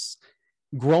US,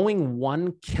 growing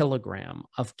 1 kilogram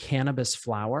of cannabis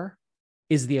flower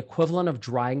is the equivalent of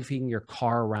driving your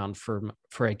car around for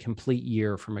a complete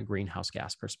year from a greenhouse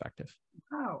gas perspective.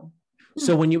 Wow.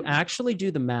 So when you actually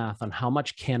do the math on how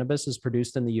much cannabis is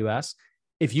produced in the US,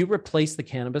 if you replace the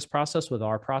cannabis process with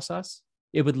our process,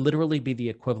 it would literally be the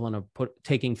equivalent of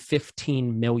taking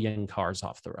 15 million cars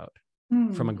off the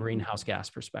road from a greenhouse gas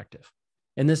perspective.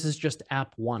 And this is just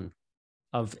app 1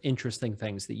 of interesting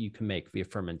things that you can make via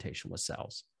fermentation with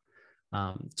cells.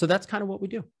 So that's kind of what we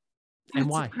do. And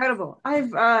why? Incredible.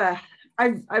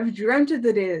 I've dreamt of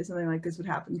the day that something like this would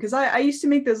happen, because I used to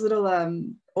make those little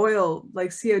oil like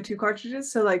CO2 cartridges.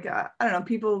 So like I don't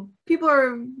know,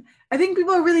 I think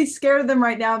people are really scared of them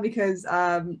right now because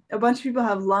a bunch of people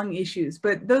have lung issues,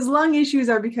 but those lung issues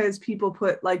are because people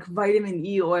put like vitamin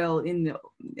E oil in the,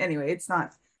 anyway, it's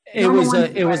not. It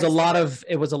was a lot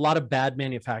of bad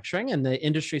manufacturing, and the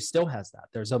industry still has that.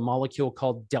 There's a molecule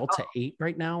called Delta 8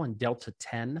 right now and Delta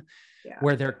 10,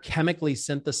 where they're chemically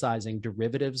synthesizing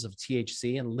derivatives of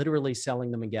THC and literally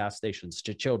selling them in gas stations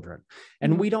to children.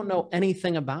 And we don't know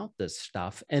anything about this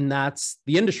stuff. And that's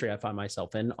the industry I find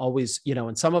myself in always, you know,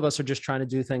 and some of us are just trying to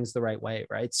do things the right way.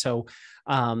 Right. So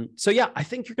yeah, I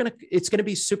think it's going to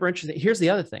be super interesting. Here's the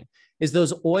other thing is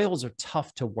those oils are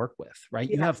tough to work with, right?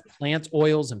 You have plant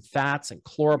oils and fats and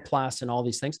chloroplasts and all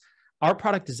these things. Our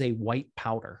product is a white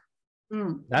powder.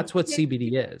 That's what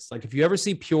CBD is. Like if you ever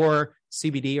see pure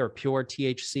CBD or pure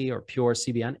THC or pure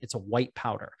CBN, it's a white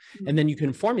powder. And then you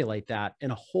can formulate that in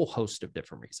a whole host of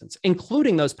different reasons,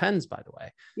 including those pens, by the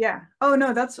way. Yeah. Oh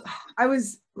no, I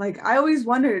always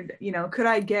wondered, you know,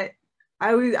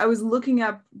 I was looking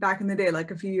up back in the day,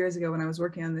 like a few years ago when I was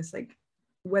working on this, like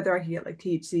whether I could get like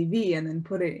THCV and then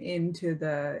put it into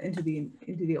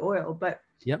the oil. But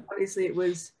obviously it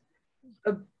was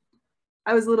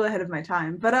I was a little ahead of my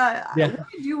time, but what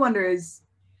I do wonder is,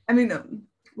 I mean,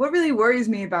 what really worries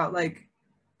me about like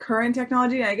current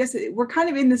technology, and I guess we're kind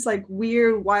of in this like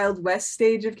weird Wild West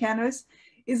stage of cannabis,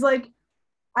 is like,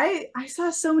 I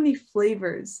saw so many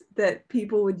flavors that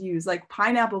people would use, like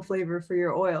pineapple flavor for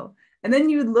your oil. And then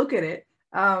you would look at it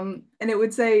and it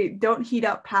would say, don't heat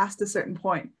up past a certain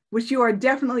point, which you are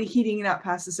definitely heating it up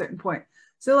past a certain point.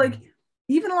 So like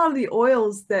even a lot of the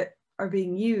oils that are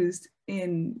being used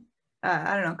in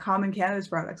I don't know, common cannabis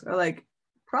products are like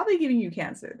probably giving you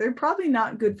cancer. They're probably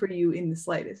not good for you in the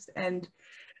slightest. And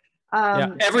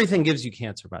everything gives you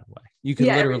cancer, by the way. You can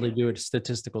literally do a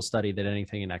statistical study that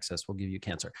anything in excess will give you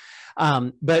cancer.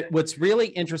 But what's really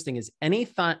interesting is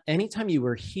anytime you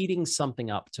were heating something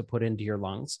up to put into your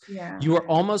lungs, you are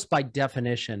almost by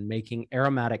definition making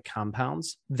aromatic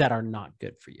compounds that are not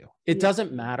good for you. It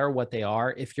doesn't matter what they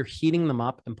are. If you're heating them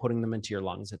up and putting them into your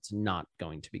lungs, it's not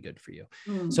going to be good for you.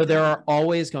 So there are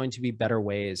always going to be better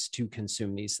ways to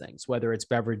consume these things, whether it's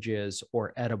beverages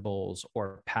or edibles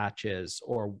or patches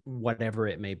or whatever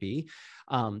it may be.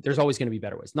 There's always going to be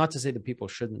better ways. Not to say that people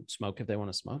shouldn't smoke if they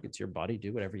want to smoke. It's your body,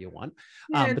 do whatever you want.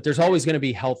 But there's always going to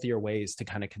be healthier ways to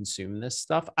kind of consume this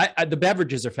stuff. The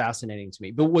beverages are fascinating to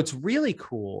me. But what's really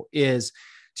cool is,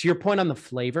 to your point on the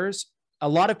flavors, a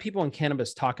lot of people in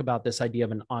cannabis talk about this idea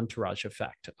of an entourage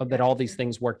effect, of that all these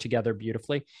things work together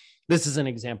beautifully. This is an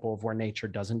example of where nature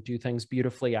doesn't do things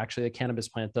beautifully. Actually, the cannabis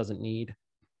plant doesn't need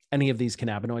any of these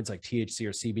cannabinoids like THC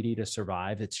or CBD to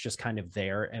survive. It's just kind of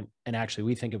there. And actually,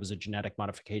 we think it was a genetic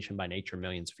modification by nature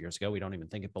millions of years ago. We don't even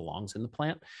think it belongs in the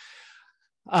plant.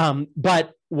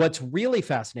 But what's really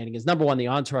fascinating is, number one, the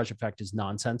entourage effect is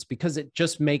nonsense, because it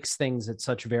just makes things at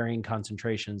such varying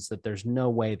concentrations that there's no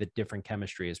way that different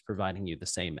chemistry is providing you the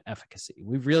same efficacy.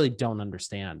 We really don't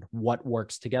understand what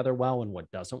works together well and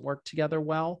what doesn't work together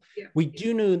well. Yeah. We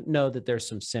do know that there's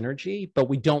some synergy, but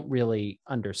we don't really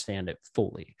understand it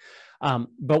fully.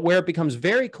 But where it becomes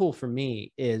very cool for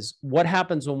me is what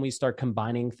happens when we start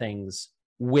combining things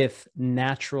with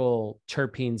natural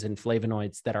terpenes and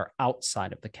flavonoids that are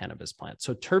outside of the cannabis plant.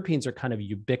 So terpenes are kind of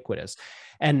ubiquitous.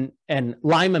 And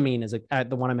limonene is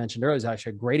the one I mentioned earlier is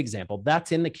actually a great example.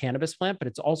 That's in the cannabis plant, but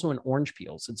it's also in orange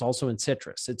peels. It's also in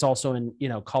citrus. It's also in,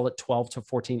 call it 12 to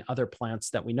 14 other plants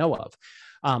that we know of.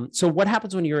 So what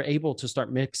happens when you're able to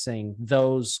start mixing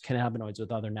those cannabinoids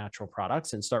with other natural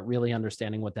products and start really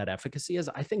understanding what that efficacy is?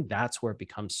 I think that's where it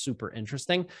becomes super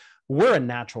interesting. We're a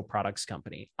natural products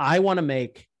company. I want to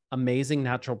make amazing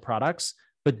natural products,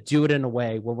 but do it in a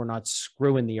way where we're not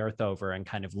screwing the earth over and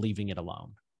kind of leaving it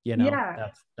alone.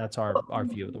 That's our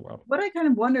view of the world. What I kind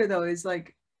of wonder though is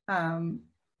like, I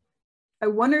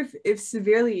wonder if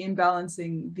severely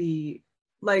imbalancing the,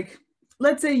 like,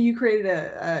 let's say you created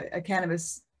a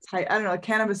cannabis type, I don't know, a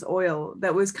cannabis oil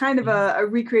that was kind of a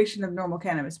recreation of normal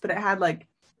cannabis, but it had like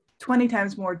 20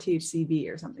 times more THCV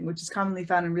or something, which is commonly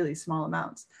found in really small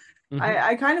amounts.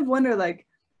 I kind of wonder, like,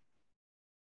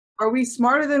 are we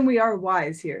smarter than we are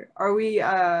wise here? Are we,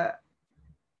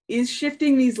 is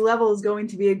shifting these levels going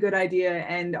to be a good idea?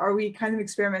 And are we kind of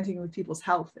experimenting with people's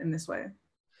health in this way?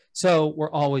 So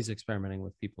we're always experimenting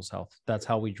with people's health. That's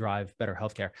how we drive better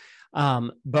healthcare.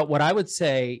 But what I would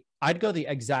say, I'd go the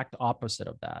exact opposite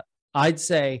of that. I'd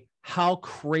say, how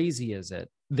crazy is it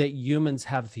that humans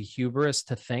have the hubris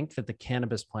to think that the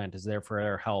cannabis plant is there for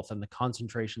our health and the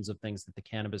concentrations of things that the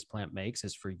cannabis plant makes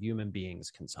is for human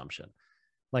beings' consumption?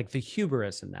 Like, the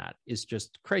hubris in that is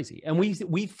just crazy. And we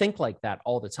think like that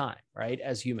all the time, right?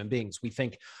 As human beings, we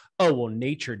think, oh, well,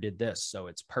 nature did this, so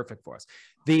it's perfect for us.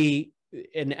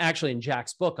 And actually in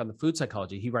Jack's book on the food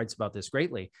psychology, he writes about this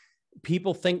greatly.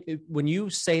 People think when you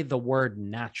say the word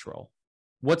natural,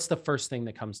 what's the first thing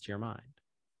that comes to your mind?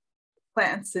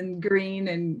 Plants and green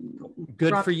and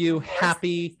good for you,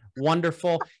 happy,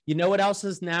 wonderful. You know what else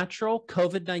is natural?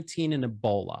 COVID-19 and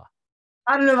Ebola.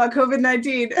 I don't know about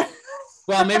COVID-19.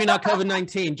 Well, maybe not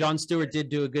COVID-19. Jon Stewart did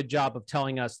do a good job of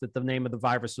telling us that the name of the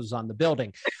virus was on the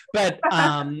building, but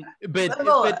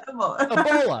Ebola.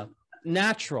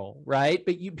 Natural, right?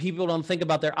 But people don't think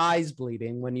about their eyes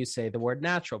bleeding when you say the word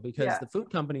natural, because the food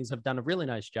companies have done a really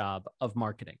nice job of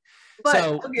marketing. But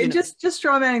so, okay, just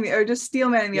strawmanning or just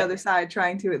steelmanning the other side,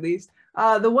 trying to at least.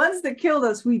 The ones that killed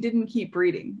us, we didn't keep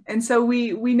breeding, and so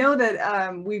we know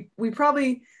that we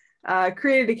probably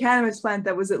created a cannabis plant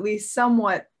that was at least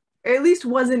somewhat, or at least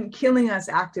wasn't killing us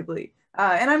actively.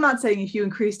 And I'm not saying if you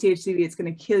increase THCV, it's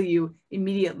going to kill you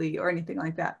immediately or anything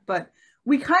like that, but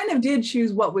we kind of did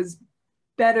choose what was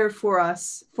better for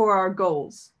us, for our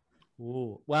goals.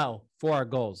 Ooh, wow. For our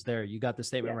goals. There, you got the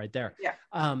statement right there. Yeah.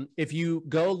 If you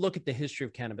go look at the history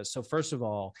of cannabis, so first of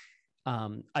all,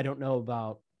 I don't know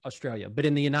about Australia, but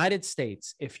in the United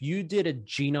States, if you did a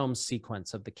genome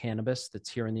sequence of the cannabis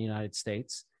that's here in the United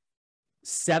States,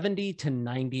 70 to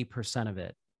 90% of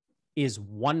it is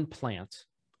one plant,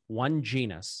 one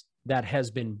genus that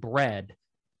has been bred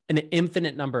an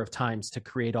infinite number of times to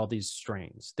create all these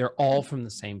strains. They're all from the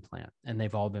same plant, and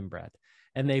they've all been bred.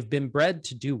 And they've been bred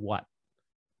to do what?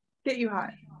 Get you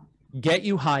high. Get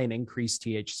you high and increase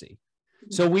THC.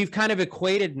 So we've kind of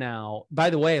equated now, by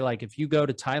the way, like if you go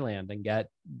to Thailand and get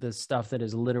the stuff that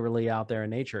is literally out there in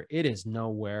nature, it is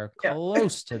nowhere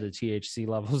close to the THC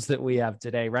levels that we have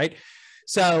today, right?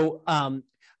 So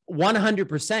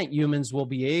 100% humans will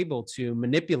be able to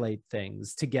manipulate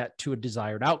things to get to a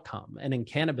desired outcome. And in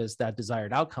cannabis, that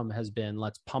desired outcome has been,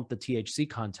 let's pump the THC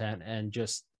content and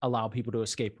just allow people to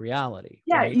escape reality.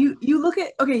 Yeah, right? you look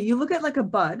at like a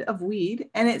bud of weed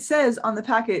and it says on the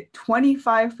packet 25%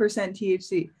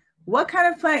 THC. What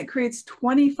kind of plant creates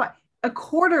 25? A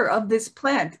quarter of this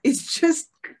plant is just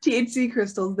THC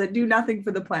crystals that do nothing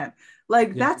for the plant.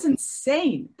 Like that's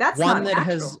insane. That's one not that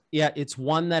natural. it's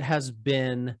one that has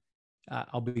been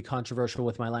I'll be controversial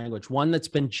with my language, one that's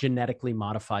been genetically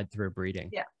modified through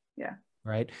breeding. Yeah.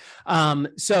 Right.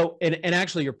 So, and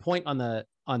actually your point on the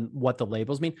what the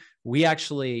labels mean. We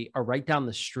actually are right down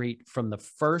the street from the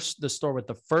store with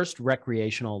the first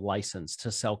recreational license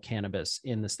to sell cannabis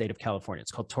in the state of California.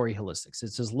 It's called Torrey Holistics.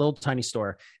 It's this little tiny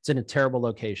store. It's in a terrible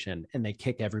location, and they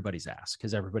kick everybody's ass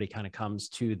because everybody kind of comes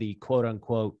to the quote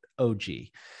unquote OG.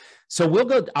 So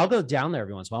I'll go down there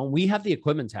every once in a while. And we have the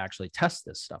equipment to actually test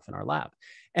this stuff in our lab,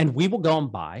 and we will go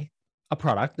and buy a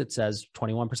product that says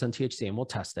 21% THC, and we'll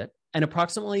test it. And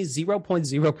approximately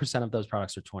 0.0% of those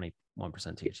products are 21%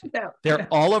 THC. They're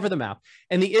all over the map.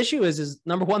 And the issue is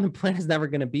number one, the plant is never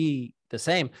going to be the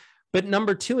same. But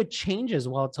number two, it changes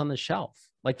while it's on the shelf.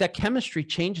 Like that chemistry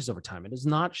changes over time. It is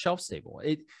not shelf stable.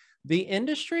 The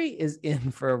industry is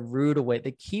in for a rude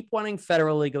awakening. They keep wanting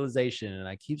federal legalization. And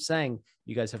I keep saying,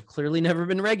 you guys have clearly never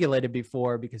been regulated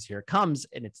before, because here it comes,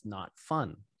 and it's not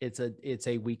fun. It's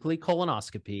a weekly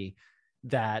colonoscopy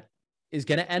that is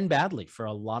going to end badly for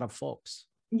a lot of folks.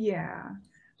 Yeah.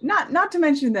 Not to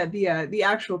mention that the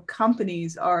actual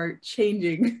companies are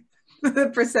changing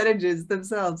the percentages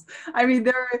themselves. I mean,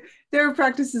 there are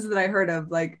practices that I heard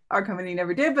of, like our company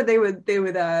never did, but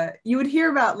you would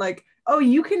hear about like, oh,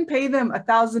 you can pay them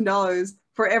 $1,000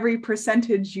 for every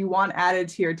percentage you want added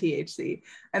to your THC.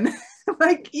 And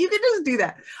like, you can just do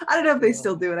that. I don't know if they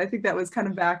still do it. I think that was kind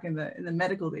of back in the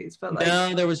medical days, but like,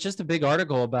 no, there was just a big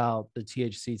article about the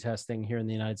THC testing here in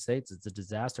the United States. It's a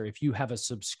disaster. If you have a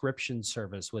subscription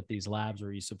service with these labs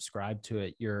where you subscribe to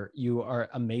it, you are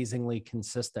amazingly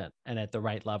consistent and at the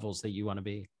right levels that you want to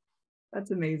be.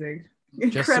 That's amazing.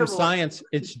 Just some science.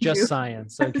 It's just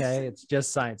science. Okay. It's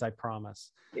just science. I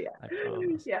promise. Yeah. I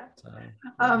promise. Yeah. So,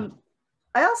 yeah.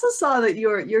 I also saw that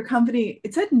your company,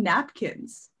 it said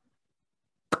napkins.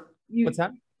 What's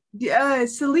that?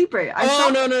 Cellibre.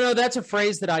 No. That's a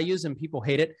phrase that I use and people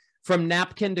hate it. From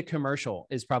napkin to commercial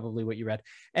is probably what you read.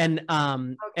 And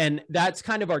and that's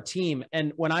kind of our team.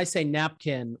 And when I say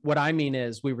napkin, what I mean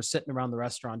is we were sitting around the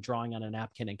restaurant drawing on a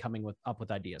napkin and coming up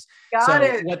with ideas. Got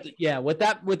it. What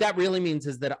that really means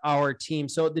is that our team,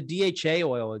 so the DHA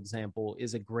oil example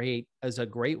is a great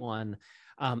one.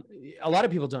 A lot of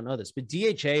people don't know this, but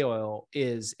DHA oil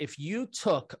is, if you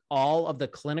took all of the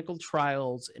clinical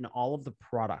trials and all of the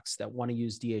products that want to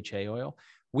use DHA oil,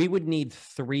 we would need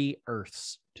 3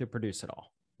 Earths to produce it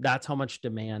all. That's how much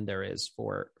demand there is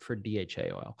for DHA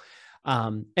oil.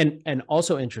 And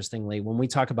also interestingly, when we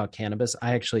talk about cannabis,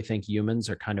 I actually think humans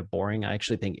are kind of boring. I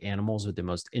actually think animals are the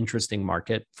most interesting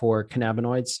market for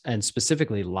cannabinoids, and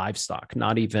specifically livestock,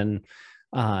 not even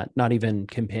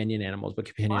companion animals, but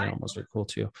companion animals are cool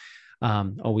too.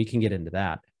 We can get into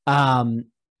that.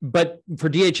 But for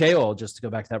DHA oil, just to go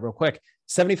back to that real quick,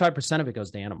 75% of it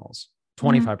goes to animals,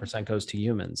 25% goes to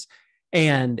humans.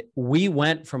 And we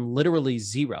went from literally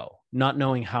zero, not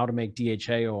knowing how to make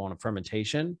DHA oil on a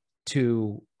fermentation,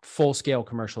 to full scale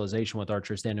commercialization with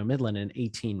Archer's Daniel Midland in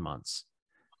 18 months.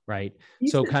 Right. You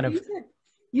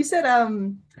said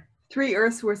 3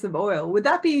 Earths worth of oil. Would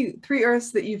that be 3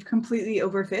 Earths that you've completely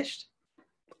overfished?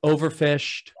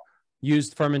 Overfished,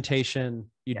 used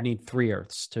fermentation. You'd need 3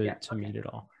 Earths to meet it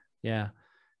all. Yeah.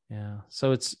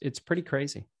 So it's pretty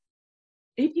crazy.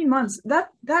 18 months. That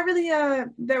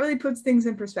really puts things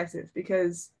in perspective,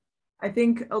 because I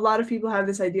think a lot of people have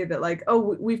this idea that like,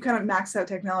 oh, we've kind of maxed out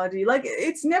technology. Like,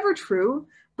 it's never true,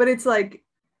 but it's like,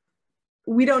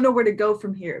 we don't know where to go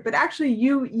from here. But actually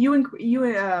you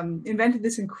invented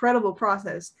this incredible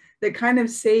process that kind of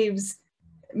saves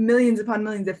millions upon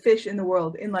millions of fish in the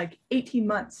world in like 18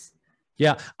 months.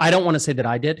 Yeah. I don't want to say that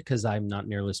I did, because I'm not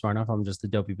nearly smart enough. I'm just a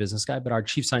dopey business guy, but our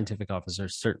chief scientific officer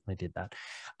certainly did that.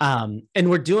 And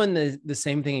we're doing the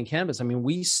same thing in cannabis. I mean,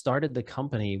 we started the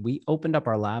company, we opened up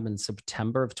our lab in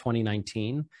September of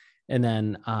 2019. And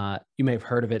then you may have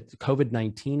heard of it.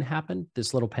 COVID-19 happened,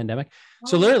 this little pandemic.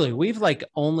 So literally we've like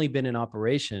only been in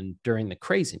operation during the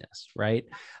craziness, right?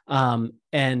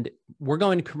 And we're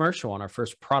going to commercial on our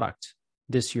first product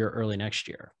this year, early next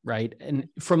year, right? And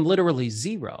from literally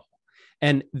zero.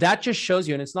 And that just shows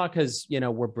you, and it's not because,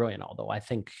 we're brilliant, although I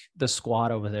think the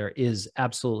squad over there is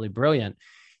absolutely brilliant.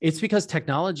 It's because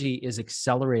technology is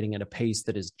accelerating at a pace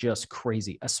that is just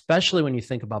crazy, especially when you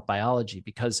think about biology,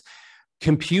 because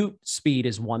compute speed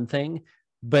is one thing,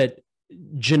 but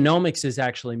genomics is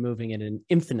actually moving at an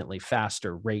infinitely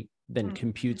faster rate than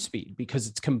compute speed, because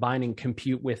it's combining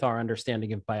compute with our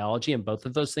understanding of biology, and both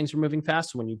of those things are moving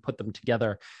fast. So when you put them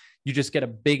together, you just get a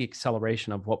big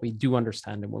acceleration of what we do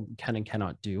understand and what we can and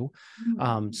cannot do.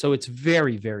 So it's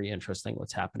very, very interesting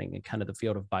what's happening in kind of the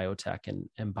field of biotech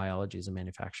and biology as a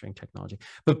manufacturing technology.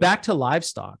 But back to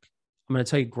livestock, I'm going to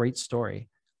tell you a great story.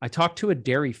 I talked to a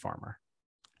dairy farmer,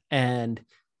 and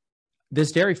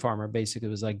this dairy farmer basically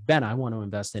was like, Ben, I want to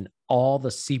invest in all the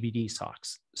CBD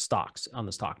stocks on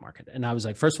the stock market. And I was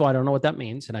like, first of all, I don't know what that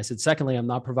means. And I said, secondly, I'm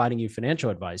not providing you financial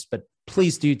advice, but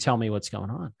please do tell me what's going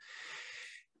on.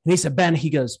 And he said, Ben, he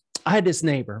goes, I had this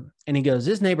neighbor, and he goes,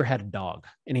 this neighbor had a dog,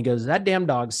 and he goes, that damn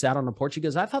dog sat on the porch. He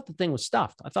goes, I thought the thing was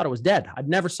stuffed. I thought it was dead. I'd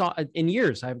never saw it in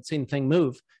years. I haven't seen the thing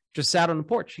move. Just sat on the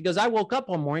porch. He goes, I woke up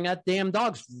one morning, that damn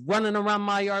dog's running around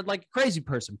my yard like a crazy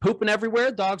person, pooping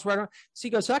everywhere. Dogs running. So he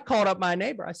goes, so I called up my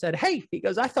neighbor. I said, hey, he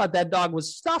goes, I thought that dog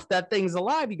was stuffed. That thing's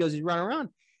alive. He goes, he's running around.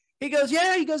 He goes,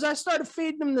 yeah. He goes, I started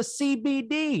feeding him the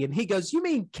CBD. And he goes, you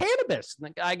mean cannabis? And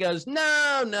the guy goes,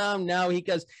 no. He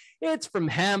goes, it's from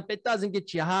hemp. It doesn't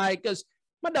get you high. He goes,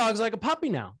 my dog's like a puppy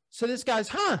now. So this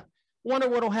guy's, wonder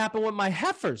what'll happen with my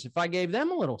heifers if I gave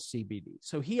them a little CBD.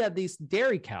 So he had these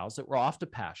dairy cows that were off to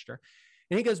pasture.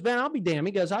 And he goes, Ben, I'll be damned.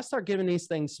 He goes, I start giving these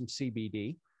things some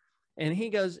CBD. And he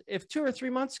goes, if 2 or 3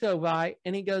 months go by,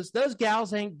 and he goes, those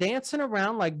gals ain't dancing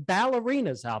around like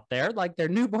ballerinas out there, like they're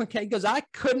newborn. He goes, I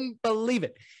couldn't believe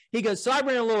it. He goes, so I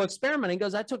ran a little experiment. He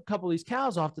goes, I took a couple of these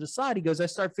cows off to the side. He goes, I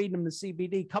started feeding them the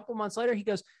CBD. A couple months later, he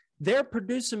goes, they're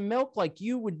producing milk like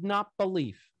you would not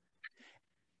believe.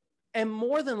 And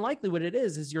more than likely what it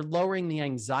is you're lowering the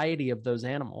anxiety of those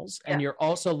animals, and you're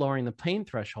also lowering the pain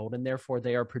threshold, and therefore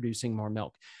they are producing more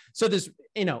milk. So there's,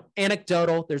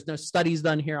 anecdotal, there's no studies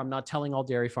done here. I'm not telling all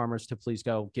dairy farmers to please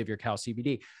go give your cow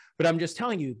CBD, but I'm just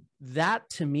telling you that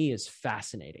to me is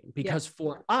fascinating because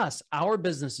for us, our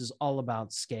business is all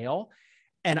about scale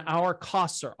and our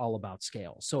costs are all about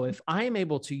scale. So if I am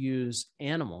able to use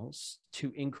animals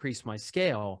to increase my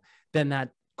scale, then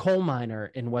that coal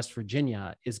miner in West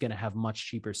Virginia is going to have much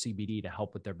cheaper CBD to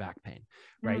help with their back pain,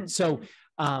 right? So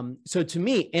to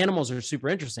me, animals are super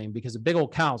interesting because a big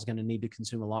old cow is going to need to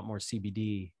consume a lot more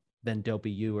CBD than Dopey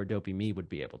You or Dopey Me would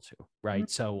be able to, right?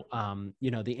 So,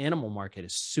 the animal market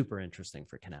is super interesting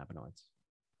for cannabinoids.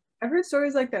 I've heard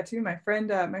stories like that too. My friend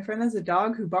has a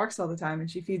dog who barks all the time, and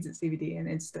she feeds it CBD,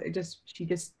 and she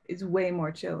just is way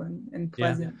more chill and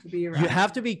pleasant to be around. You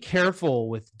have to be careful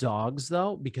with dogs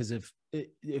though, because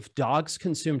if dogs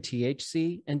consume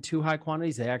THC in too high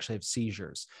quantities, they actually have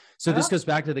seizures. So this goes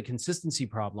back to the consistency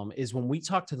problem is when we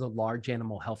talk to the large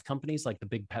animal health companies, like the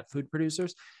big pet food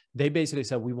producers, they basically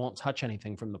said, we won't touch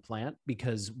anything from the plant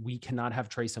because we cannot have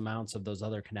trace amounts of those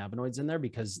other cannabinoids in there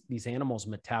because these animals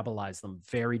metabolize them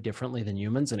very differently than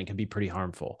humans, and it can be pretty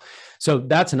harmful. So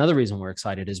that's another reason we're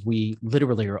excited is we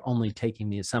literally are only taking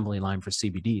the assembly line for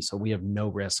CBD. So we have no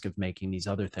risk of making these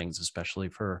other things, especially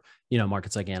for,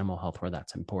 markets like animal health where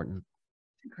that's important.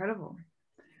 Incredible.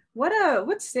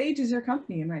 What stage is your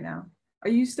company in right now? Are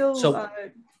you still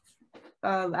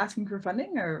asking for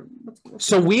funding, or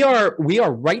so we are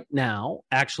right now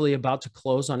actually about to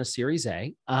close on a Series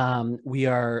A.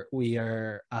 We're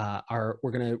going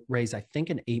to raise, I think,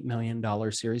 an $8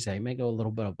 million Series A. May go a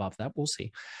little bit above that. We'll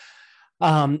see.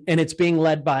 And it's being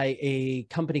led by a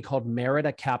company called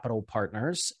Merida Capital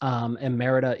Partners. And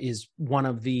Merida is one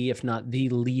of the, if not the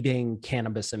leading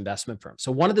cannabis investment firm.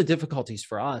 So one of the difficulties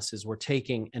for us is we're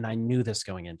taking, and I knew this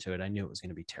going into it, I knew it was going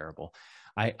to be terrible.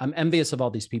 I'm envious of all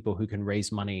these people who can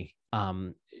raise money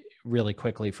really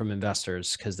quickly from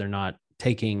investors because they're not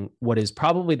taking what is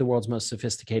probably the world's most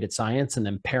sophisticated science and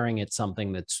then pairing it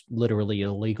something that's literally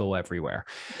illegal everywhere.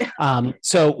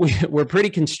 So we're pretty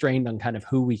constrained on kind of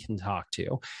who we can talk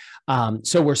to.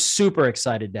 So we're super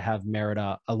excited to have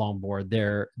Merida along board.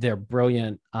 They're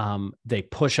brilliant. They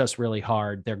push us really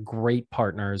hard. They're great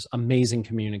partners, amazing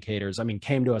communicators. I mean,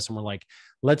 came to us and were like,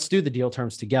 let's do the deal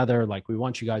terms together. Like, we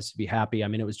want you guys to be happy. I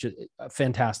mean, it was just a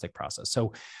fantastic process.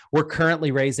 So we're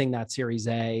currently raising that Series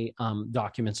A.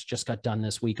 Documents just got done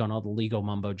this week on all the legal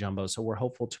mumbo jumbo. So we're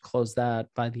hopeful to close that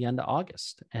by the end of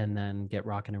August and then get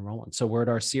rocking and rolling. So we're at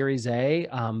our Series A.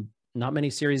 Not many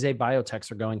Series A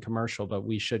biotechs are going commercial, but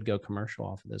we should go commercial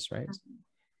off of this raise.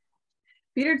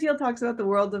 Peter Thiel talks about the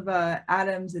world of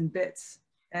atoms and bits.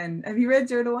 And have you read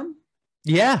 0 to 1?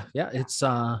 Yeah. It's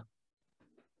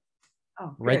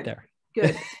right there.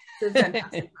 Good. It's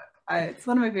fantastic. It's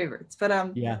one of my favorites.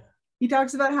 But he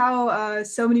talks about how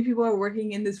so many people are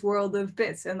working in this world of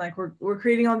bits, and like we're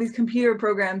creating all these computer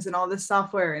programs and all this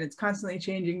software, and it's constantly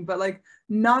changing. But like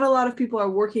not a lot of people are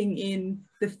working in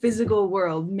the physical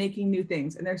world making new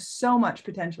things, and there's so much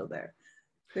potential there.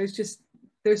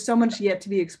 There's so much yet to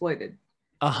be exploited.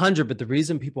 100, but the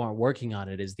reason people aren't working on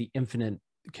it is the infinite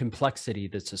complexity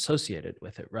that's associated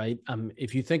with it, right?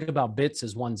 If you think about bits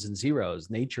as ones and zeros,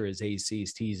 nature is A's,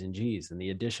 C's, T's, and G's, and the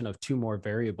addition of 2 more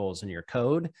variables in your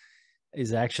code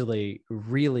is actually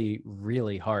really,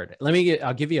 really hard.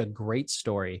 I'll give you a great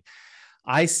story.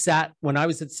 When I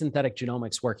was at Synthetic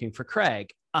Genomics working for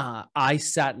Craig, I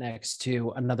sat next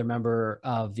to another member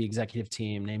of the executive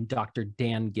team named Dr.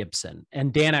 Dan Gibson.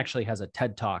 And Dan actually has a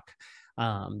TED Talk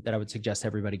that I would suggest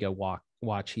everybody go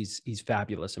watch. He's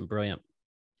fabulous and brilliant.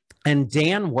 And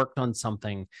Dan worked on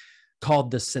something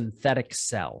called the synthetic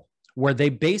cell, where they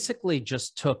basically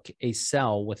just took a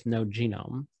cell with no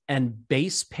genome and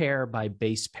base pair by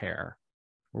base pair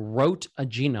wrote a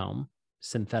genome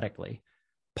synthetically,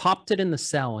 popped it in the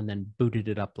cell, and then booted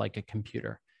it up like a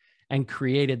computer and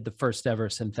created the first ever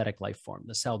synthetic life form.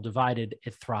 The cell divided,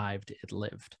 it thrived, it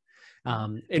lived.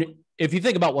 And if you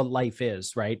think about what life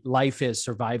is, right? Life is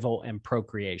survival and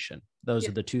procreation. Those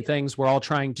are the two things we're all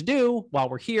trying to do while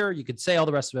we're here. You could say all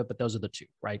the rest of it, but those are the two,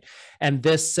 right? And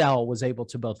this cell was able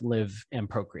to both live and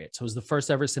procreate. So it was the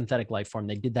first ever synthetic life form.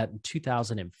 They did that in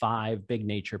 2005, big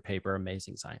Nature paper,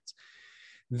 amazing science.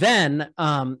 Then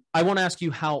I won't ask you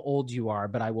how old you are,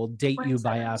 but I will date 27. You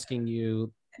by asking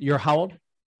you, you're how old?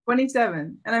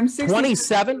 27, and I'm 60.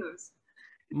 27?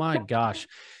 My gosh.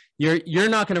 You're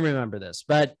not going to remember this,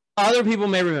 but other people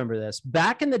may remember this.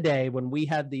 Back in the day when we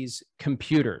had these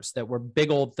computers that were big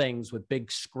old things with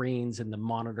big screens and the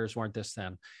monitors weren't this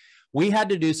thin, we had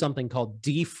to do something called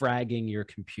defragging your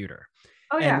computer.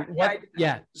 Oh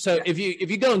yeah. So if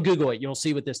you go and Google it, you'll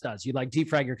see what this does. You like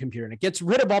defrag your computer and it gets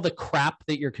rid of all the crap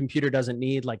that your computer doesn't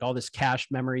need, like all this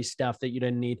cached memory stuff that you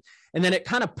didn't need. And then it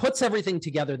kind of puts everything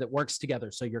together that works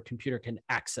together so your computer can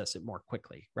access it more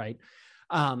quickly, right?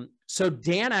 So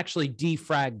Dan actually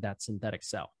defragged that synthetic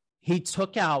cell. He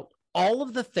took out all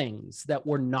of the things that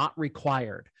were not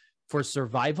required for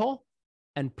survival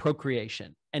and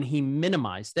procreation, and he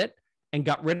minimized it and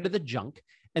got rid of the junk.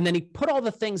 And then he put all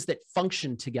the things that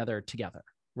function together,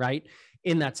 right,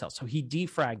 in that cell. So he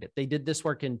defragged it. They did this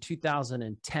work in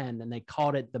 2010, and they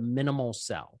called it the minimal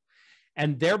cell.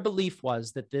 And their belief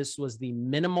was that this was the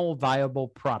minimal viable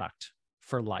product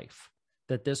for life,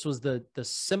 that this was the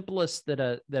simplest that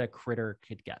a critter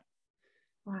could get.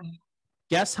 Wow.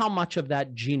 Guess how much of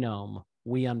that genome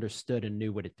we understood and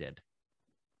knew what it did?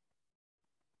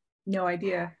 No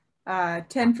idea.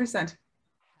 10%.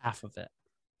 Half of it.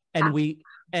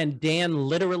 And Dan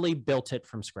literally built it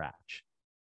from scratch.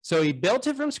 So he built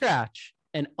it from scratch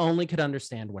and only could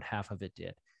understand what half of it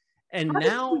did. And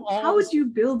how would you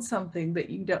build something that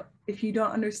if you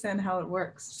don't understand how it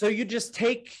works? So you just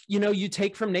take, you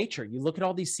take from nature. You look at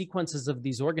all these sequences of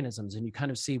these organisms and you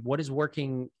kind of see what is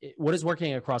working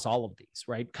across all of these,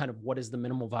 right? Kind of what is the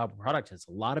minimal viable product? It's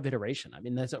a lot of iteration. I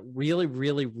mean, that's a really,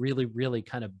 really, really, really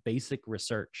kind of basic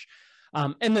research.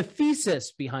 And the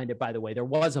thesis behind it, by the way, there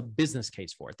was a business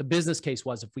case for it. The business case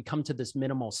was if we come to this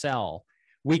minimal cell,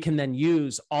 we can then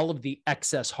use all of the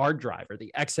excess hard drive or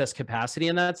the excess capacity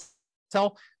in that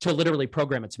cell to literally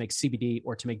program it to make CBD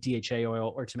or to make DHA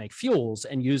oil or to make fuels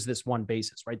and use this one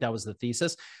basis, right? That was the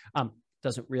thesis.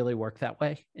 Doesn't really work that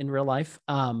way in real life,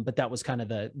 but that was kind of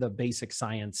the basic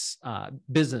science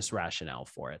business rationale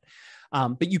for it.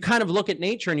 But you kind of look at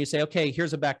nature and you say, okay,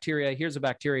 here's a bacteria, here's a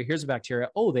bacteria, here's a bacteria.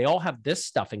 Oh, they all have this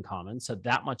stuff in common, so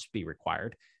that must be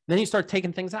required. And then you start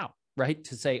taking things out, right?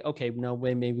 To say, okay, no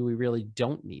way, maybe we really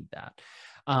don't need that.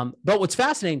 But what's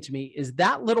fascinating to me is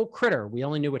that little critter, we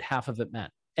only knew what half of it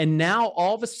meant. And now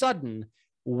all of a sudden,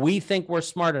 we think we're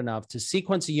smart enough to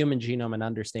sequence a human genome and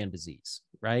understand disease,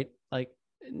 right? Like,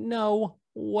 no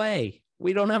way.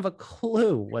 We don't have a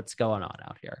clue what's going on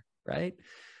out here, right?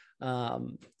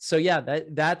 So yeah,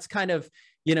 that's kind of,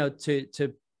 to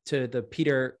the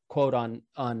Peter quote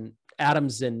on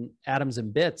atoms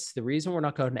and bits. The reason we're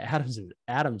not going to atoms is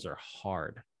atoms are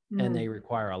hard and they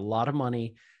require a lot of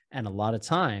money and a lot of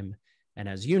time. And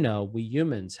as you know, we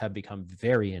humans have become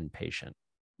very impatient.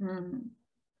 Mm.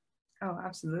 Oh,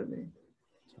 absolutely.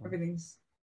 Everything's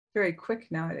very quick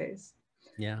nowadays.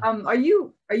 Yeah. Are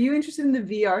you interested in the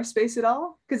VR space at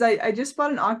all? Because I just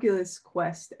bought an Oculus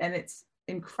Quest and it's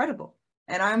incredible.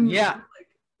 And I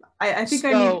think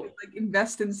I need to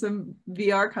invest in some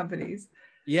VR companies.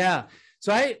 Yeah.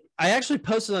 So I actually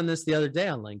posted on this the other day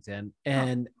on LinkedIn,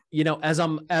 and as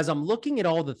I'm looking at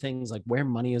all the things like where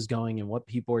money is going and what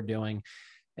people are doing,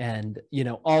 and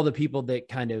all the people that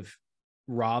kind of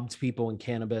robbed people in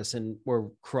cannabis and were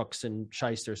crooks and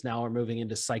shysters now are moving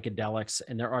into psychedelics,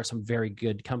 and there are some very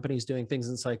good companies doing things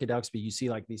in psychedelics, but you see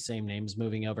like these same names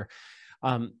moving over.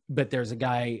 But there's a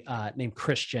guy named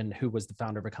Christian who was the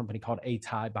founder of a company called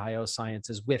Atai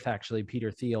Biosciences with actually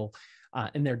Peter Thiel.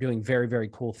 And they're doing very, very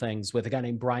cool things with a guy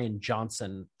named Brian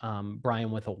Johnson, Brian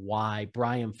with a Y.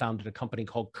 Brian founded a company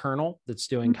called Kernel that's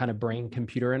doing kind of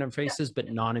brain-computer interfaces,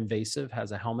 but non-invasive,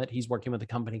 has a helmet. He's working with a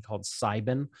company called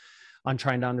Cybin on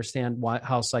trying to understand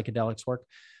how psychedelics work.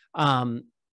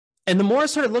 And And the more I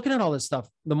started looking at all this stuff,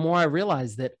 the more I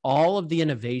realized that all of the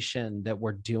innovation that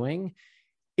we're doing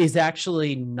is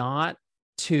actually not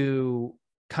to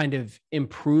kind of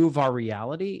improve our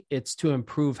reality. It's to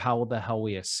improve how the hell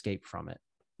we escape from it.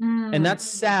 And that's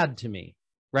sad to me,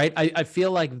 right? I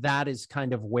feel like that is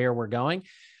kind of where we're going.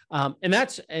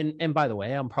 And by the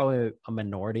way, I'm probably a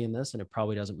minority in this and it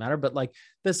probably doesn't matter, but like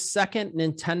the second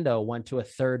Nintendo went to a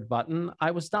third button,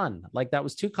 I was done. Like that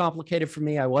was too complicated for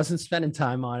me. I wasn't spending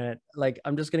time on it. Like,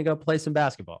 I'm just going to go play some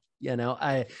basketball, you know?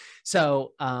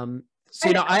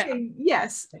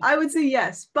 Yes, I would say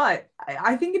yes, but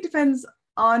I think it depends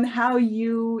on how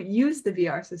you use the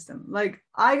VR system. Like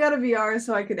I got a VR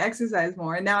so I could exercise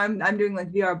more, and now I'm doing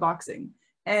like VR boxing.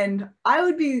 And I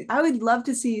would love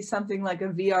to see something like a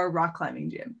VR rock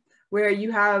climbing gym where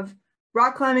you have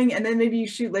rock climbing and then maybe you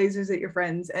shoot lasers at your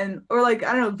friends, and or like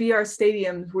I don't know, VR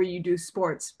stadiums where you do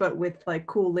sports but with like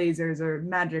cool lasers or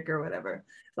magic or whatever.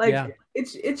 Like yeah.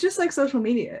 It's just like social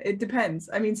media. It depends.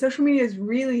 I mean, social media is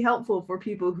really helpful for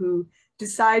people who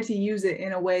decide to use it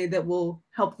in a way that will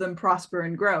help them prosper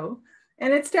and grow.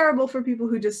 And it's terrible for people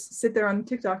who just sit there on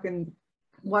TikTok and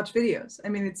watch videos. I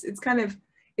mean, it's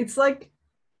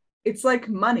like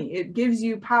money. It gives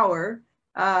you power,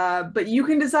 but you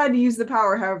can decide to use the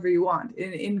power however you want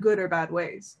in good or bad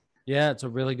ways. Yeah, it's a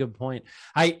really good point.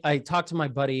 I talked to my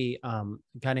buddy, a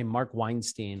guy named Mark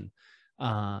Weinstein,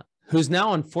 who's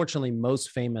now unfortunately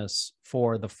most famous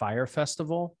for the Fire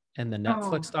Festival and the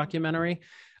Netflix documentary.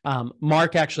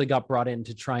 Mark actually got brought in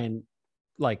to try and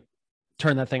like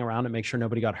turn that thing around and make sure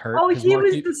nobody got hurt. Oh, he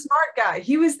was the smart guy.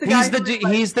 He was the guy.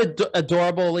 He's the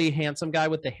adorably handsome guy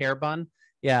with the hair bun.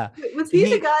 Yeah. Was he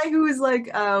the guy who was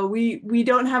like, we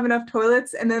don't have enough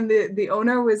toilets? And then the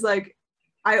owner was like,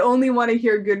 I only want to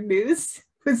hear good news.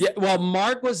 Yeah, well,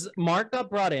 Mark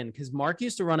got brought in because Mark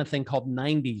used to run a thing called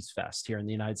 90s Fest here in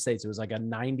the United States. It was like a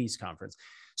 90s conference.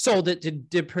 Sold it,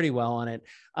 did pretty well on it.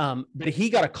 But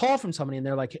he got a call from somebody and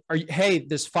they're like, hey,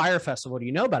 this Fire Festival, do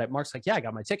you know about it? Mark's like, yeah, I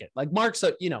got my ticket. Like Mark's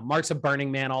a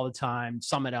Burning Man all the time,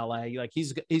 Summit LA. Like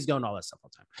he's going to all that stuff all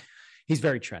the time. He's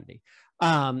very trendy.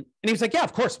 And he was like, yeah,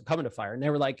 of course I'm coming to Fire. And they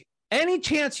were like, any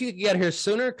chance you could get here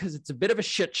sooner? Because it's a bit of a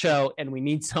shit show and we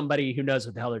need somebody who knows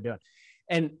what the hell they're doing.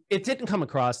 And it didn't come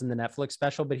across in the Netflix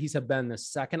special, but he said, Ben, the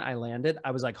second I landed,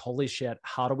 I was like, holy shit,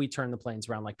 how do we turn the planes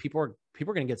around? Like people are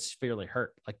going to get severely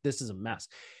hurt. Like this is a mess.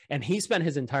 And he spent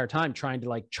his entire time trying to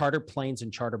like charter planes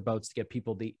and charter boats to get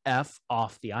people the F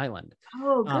off the island.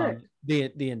 Oh,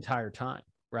 good. The entire time.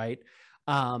 Right.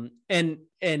 And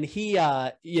he,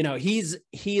 he's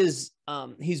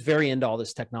very into all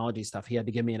this technology stuff. He had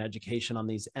to give me an education on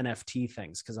these NFT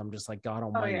things. Cause I'm just like, God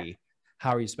almighty. Oh, yeah.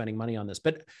 How are you spending money on this?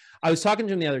 But I was talking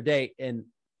to him the other day and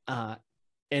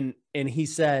he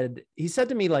said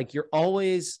to me, like, you're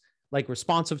always like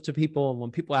responsive to people. And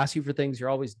when people ask you for things, you're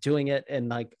always doing it. And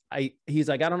like, he's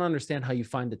like, I don't understand how you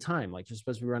find the time. Like you're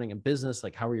supposed to be running a business.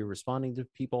 Like, how are you responding to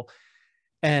people?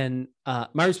 And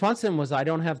my response to him was, I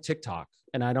don't have TikTok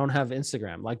and I don't have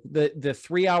Instagram. Like the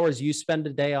 3 hours you spend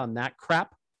a day on that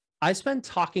crap, I spend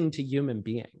talking to human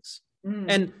beings.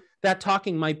 And that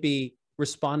talking might be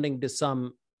responding to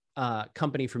some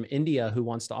company from India who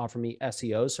wants to offer me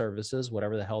SEO services,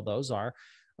 whatever the hell those are.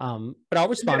 But I'll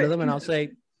respond to them and I'll say,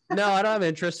 no, I don't have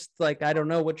interest. Like, I don't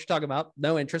know what you're talking about.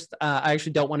 No interest. I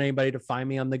actually don't want anybody to find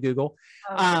me on the Google,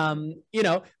 but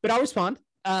I'll respond.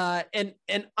 And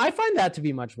I find that to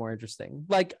be much more interesting.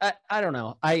 Like, I don't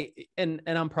know. And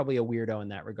I'm probably a weirdo in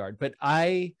that regard, but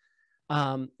I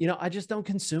just don't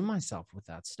consume myself with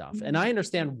that stuff. And I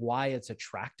understand why it's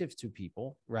attractive to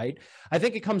people, right? I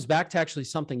think it comes back to actually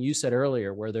something you said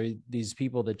earlier, where there are these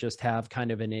people that just have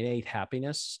kind of an innate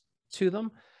happiness to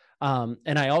them.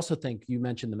 And I also think you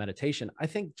mentioned the meditation. I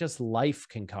think just life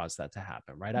can cause that to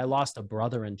happen, right? I lost a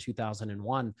brother in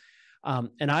 2001.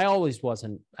 And I always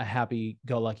wasn't a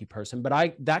happy-go-lucky person,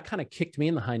 but that kind of kicked me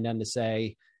in the hind end to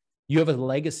say, you have a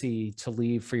legacy to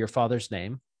leave for your father's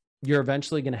name. You're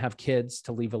eventually going to have kids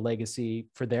to leave a legacy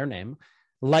for their name.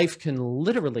 Life can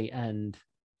literally end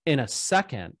in a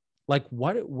second. Like,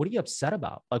 what are you upset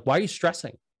about? Like, why are you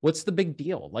stressing? What's the big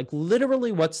deal? Like,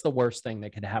 literally, what's the worst thing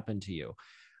that could happen to you?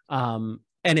 And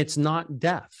it's not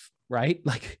death, right?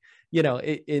 Like,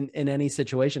 in any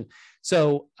situation.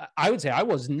 So I would say I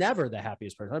was never the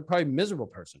happiest person. I'm probably a miserable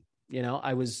person.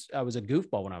 I was a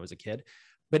goofball when I was a kid.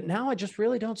 But now I just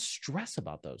really don't stress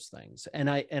about those things. And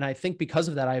I think because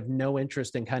of that, I have no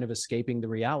interest in kind of escaping the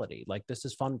reality. Like, this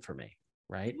is fun for me,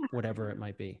 right? Yeah. Whatever it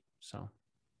might be. So.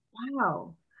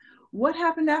 Wow. What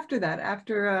happened after that?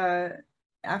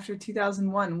 after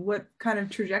 2001? What kind of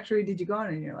trajectory did you go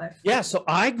on in your life? Yeah, so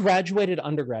I graduated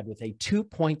undergrad with a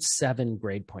 2.7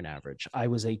 grade point average. I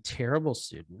was a terrible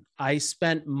student. I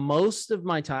spent most of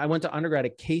my time, I went to undergrad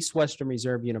at Case Western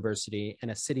Reserve University in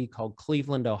a city called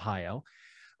Cleveland, Ohio.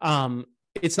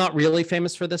 It's not really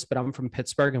famous for this, but I'm from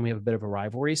Pittsburgh and we have a bit of a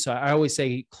rivalry. So I always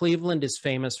say Cleveland is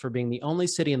famous for being the only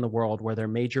city in the world where their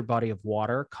major body of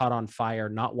water caught on fire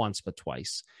not once, but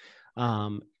twice.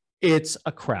 It's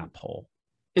a crap hole.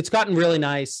 It's gotten really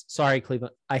nice. Sorry,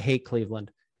 Cleveland. I hate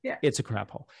Cleveland. Yeah. It's a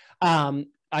crap hole.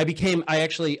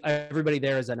 Everybody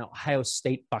there is an Ohio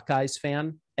State Buckeyes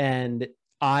fan. And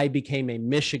I became a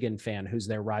Michigan fan who's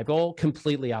their rival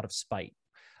completely out of spite.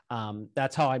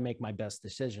 That's how I make my best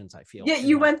decisions, I feel. Yeah,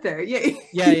 you went there. Yeah.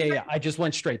 Yeah. I just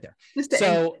went straight there.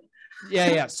 So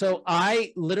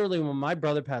I literally, when my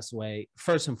brother passed away,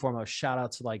 first and foremost, shout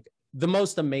out to like the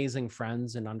most amazing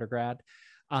friends in undergrad.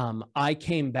 I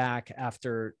came back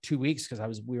after 2 weeks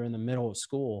because we were in the middle of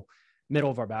school, middle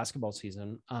of our basketball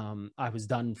season. I was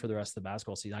done for the rest of the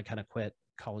basketball season. I kind of quit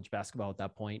college basketball at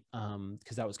that point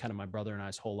because that was kind of my brother and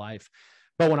I's whole life.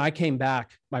 But when I came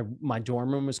back, my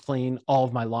dorm room was clean. All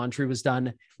of my laundry was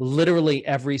done. Literally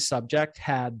every subject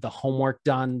had the homework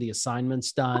done, the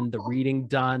assignments done, the reading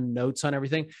done, notes on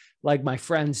everything. Like my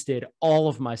friends did all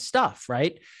of my stuff,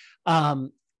 right?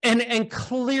 And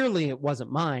clearly it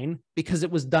wasn't mine because it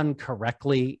was done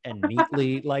correctly and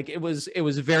neatly. Like it was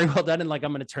very well done. And like,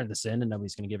 I'm going to turn this in and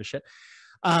nobody's going to give a shit.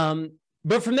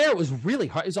 But from there, it was really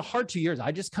hard. It was a hard 2 years.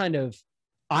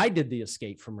 I did the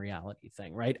escape from reality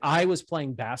thing, right? I was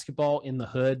playing basketball in the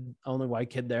hood, only white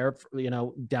kid there,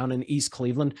 down in East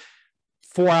Cleveland,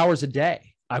 4 hours a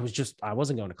day. I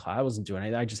wasn't going to class. I wasn't doing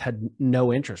anything. I just had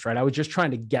no interest, right? I was just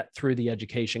trying to get through the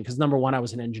education because number one, I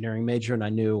was an engineering major and I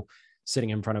knew sitting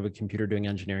in front of a computer doing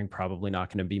engineering, probably not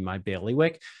going to be my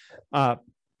bailiwick. But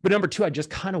number two, I just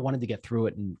kind of wanted to get through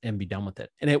it and be done with it.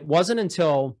 And it wasn't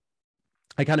until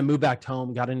I kind of moved back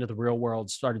home, got into the real world,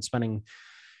 started spending,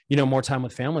 more time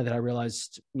with family that I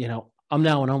realized, I'm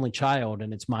now an only child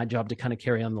and it's my job to kind of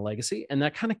carry on the legacy. And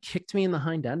that kind of kicked me in the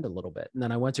hind end a little bit. And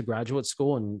then I went to graduate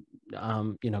school and,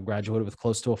 graduated with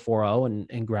close to a 4.0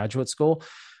 in graduate school.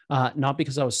 Not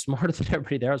because I was smarter than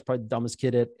everybody there. I was probably the dumbest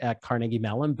kid at Carnegie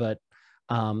Mellon, but,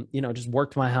 just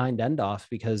worked my hind end off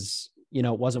because, it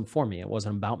wasn't for me. It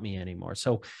wasn't about me anymore.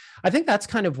 So I think that's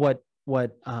kind of what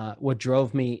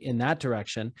drove me in that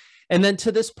direction. And then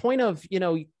to this point of,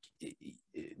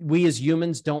 we as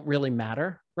humans don't really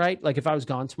matter, right? Like if I was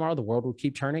gone tomorrow, the world would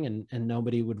keep turning and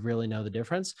nobody would really know the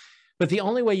difference. But the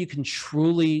only way you can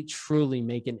truly, truly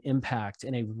make an impact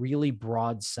in a really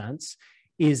broad sense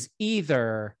is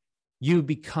either you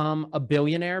become a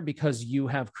billionaire because you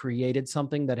have created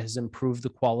something that has improved the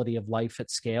quality of life at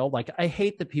scale. Like I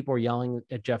hate that people are yelling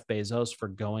at Jeff Bezos for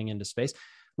going into space.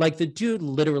 Like the dude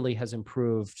literally has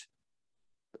improved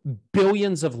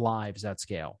billions of lives at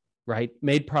scale, right?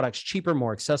 Made products cheaper,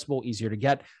 more accessible, easier to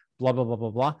get, blah, blah, blah,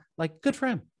 blah, blah. Like good for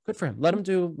him. Good for him. Let him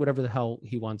do whatever the hell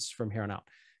he wants from here on out.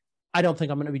 I don't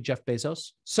think I'm going to be Jeff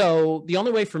Bezos. So the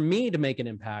only way for me to make an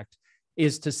impact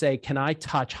is to say, can I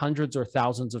touch hundreds or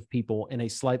thousands of people in a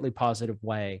slightly positive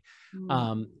way?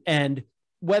 And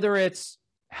whether it's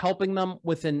helping them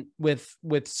with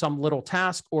some little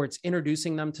task, or it's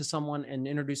introducing them to someone and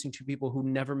introducing to people who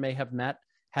never may have met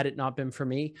had it not been for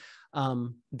me.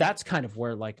 That's kind of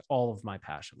where like all of my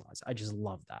passion lies. I just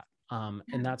love that.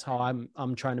 And that's how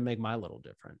I'm trying to make my little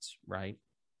difference. Right.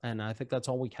 And I think that's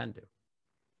all we can do.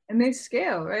 And they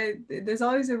scale, right? There's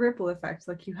always a ripple effect.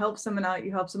 Like you help someone out,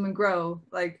 you help someone grow.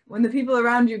 Like when the people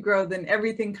around you grow, then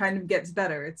everything kind of gets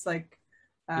better. It's like,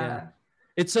 yeah.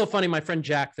 It's so funny. My friend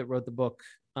Jack that wrote the book,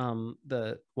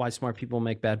 the Why Smart People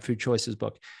Make Bad Food Choices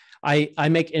book. I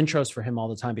make intros for him all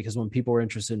the time because when people are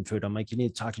interested in food, I'm like, you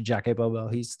need to talk to Jack A. Bobo.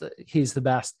 He's the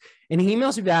best. And he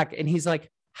emails me back and he's like,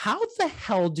 how the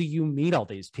hell do you meet all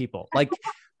these people? Like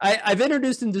I've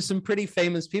introduced him to some pretty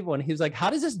famous people. And he was like,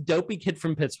 how does this dopey kid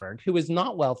from Pittsburgh, who is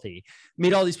not wealthy,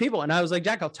 meet all these people? And I was like,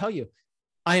 Jack, I'll tell you,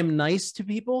 I am nice to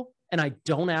people and I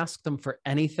don't ask them for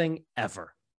anything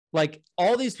ever. Like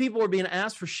all these people are being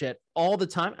asked for shit all the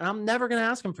time. And I'm never going to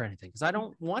ask them for anything because I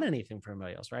don't want anything from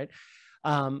anybody else. Right.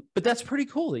 But that's pretty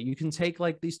cool that you can take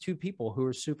like these two people who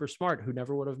are super smart, who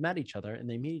never would have met each other, and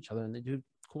they meet each other and they do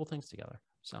cool things together.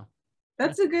 So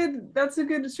that's a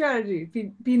good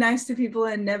strategy. Be nice to people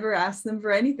and never ask them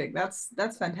for anything.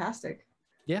 That's fantastic.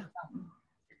 Yeah.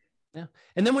 Yeah.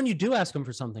 And then when you do ask them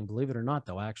for something, believe it or not,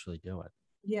 they'll actually do it.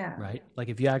 Yeah. Right. Like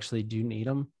if you actually do need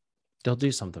them, they'll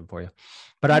do something for you.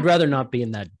 But I'd rather not be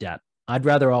in that debt. I'd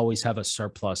rather always have a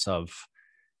surplus of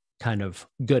kind of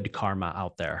good karma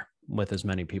out there with as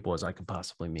many people as I could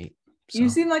possibly meet. You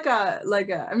seem like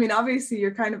I mean, obviously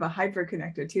you're kind of a hyper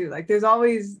connector too. Like there's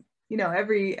always, you know,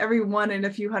 every one in a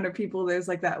few hundred people, there's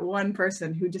like that one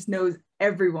person who just knows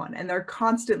everyone and they're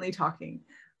constantly talking.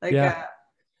 Like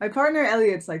my partner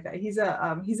Elliot's like that. He's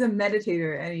a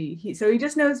meditator and he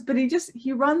just knows, but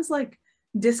he runs like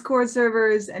Discord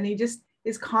servers and he just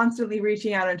is constantly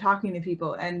reaching out and talking to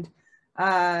people. And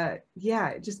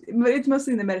it's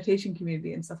mostly in the meditation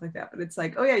community and stuff like that. But it's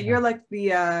like, oh yeah, you're like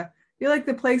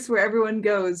the place where everyone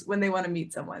goes when they want to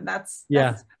meet someone. That's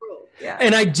cool. Yeah.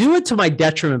 And I do it to my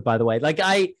detriment, by the way. Like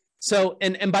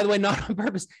and by the way, not on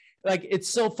purpose. Like, it's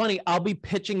so funny. I'll be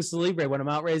pitching Cellibre when I'm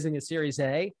out raising a Series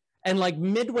A. And like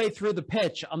midway through the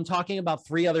pitch, I'm talking about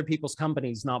 3 other people's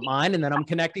companies, not mine. And then I'm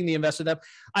connecting the investor to them.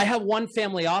 I have one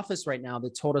family office right now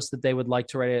that told us that they would like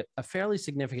to write a fairly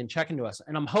significant check into us.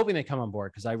 And I'm hoping they come on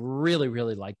board because I really,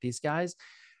 really like these guys.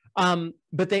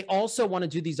 But they also want to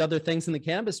do these other things in the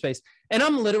cannabis space. And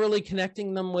I'm literally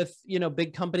connecting them with, you know,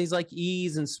 big companies like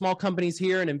Ease and small companies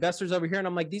here and investors over here. And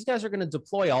I'm like, these guys are going to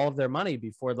deploy all of their money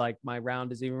before like my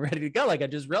round is even ready to go. Like, I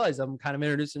just realized I'm kind of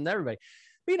introducing to everybody.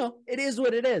 But, you know, it is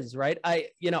what it is, right? I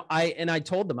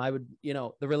told them I would, you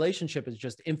know, the relationship is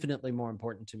just infinitely more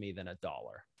important to me than $1,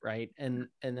 right? And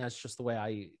that's just the way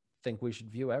I think we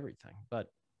should view everything. But,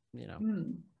 you know.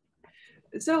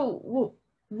 So, well,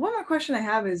 one more question I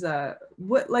have is,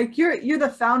 what, like, you're the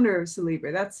founder of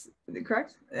Cellibre, that's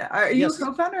correct? Are you a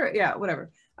co-founder? Yeah, whatever.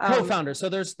 Co-founder. So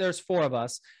there's 4 of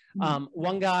us.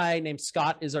 One guy named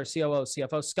Scott is our COO,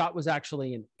 CFO. Scott was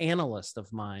actually an analyst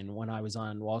of mine when I was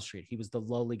on Wall Street. He was the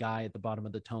lowly guy at the bottom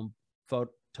of the totem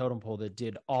pole that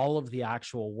did all of the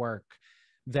actual work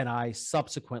that I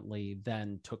subsequently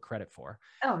then took credit for.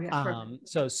 Oh, yeah.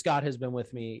 So Scott has been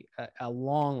with me a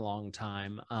long, long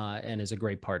time and is a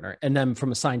great partner. And then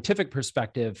from a scientific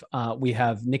perspective, we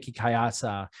have Nikki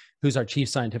Kayasa, who's our chief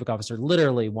scientific officer,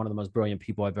 literally one of the most brilliant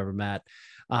people I've ever met.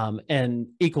 And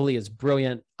equally as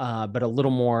brilliant, but a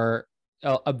little more,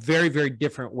 a very, very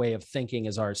different way of thinking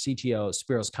is our CTO,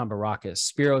 Spiros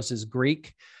Kambarakis. Spiros is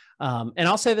Greek. And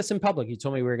I'll say this in public. You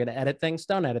told me we were going to edit things.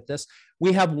 Don't edit this.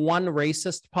 We have one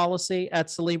racist policy at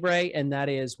Cellibre, and that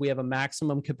is we have a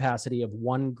maximum capacity of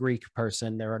 1 Greek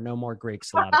person. There are no more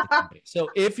Greeks allowed at the company. So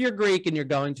if you're Greek and you're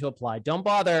going to apply, don't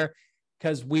bother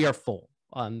because we are full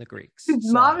on the Greeks.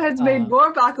 Mom has made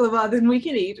more baklava than we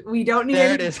can eat. We don't need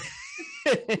There it is.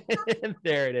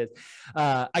 There it is.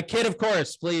 I kid, of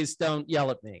course. Please don't yell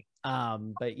at me.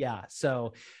 But yeah,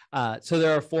 so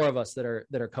there are 4 of us that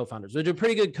are co-founders. We're a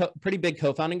pretty big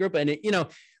co-founding group. And you know,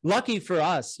 lucky for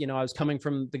us, you know, I was coming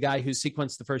from the guy who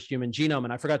sequenced the first human genome.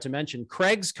 And I forgot to mention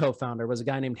Craig's co-founder was a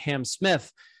guy named Ham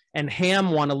Smith, and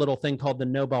Ham won a little thing called the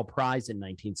Nobel Prize in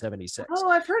 1976. Oh,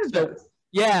 I've heard of those.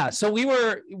 Yeah. So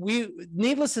we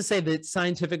needless to say, the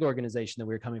scientific organization that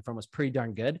we were coming from was pretty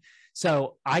darn good.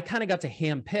 So I kind of got to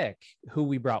handpick who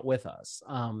we brought with us.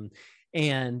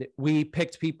 And we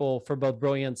picked people for both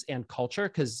brilliance and culture.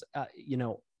 Cause, you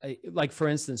know, like for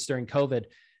instance, during COVID,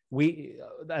 we,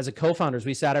 as a co-founders,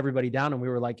 we sat everybody down and we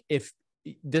were like, if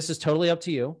this is totally up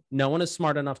to you, no one is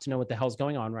smart enough to know what the hell's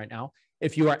going on right now.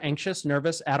 If you are anxious,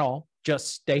 nervous at all, just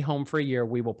stay home for a year.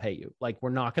 We will pay you. Like, we're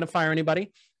not going to fire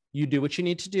anybody. You do what you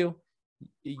need to do.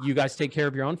 You guys take care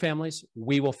of your own families.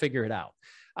 We will figure it out.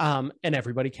 And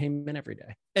everybody came in every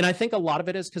day. And I think a lot of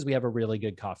it is because we have a really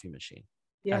good coffee machine,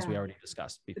 as we already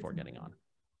discussed before getting on.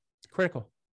 It's critical.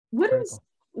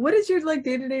 What is your like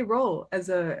day-to-day role as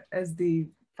the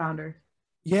founder?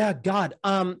 Yeah, God.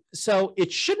 So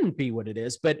it shouldn't be what it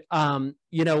is, but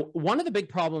you know, one of the big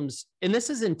problems, and this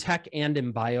is in tech and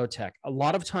in biotech, a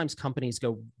lot of times companies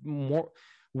go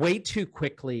way too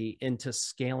quickly into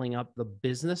scaling up the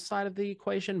business side of the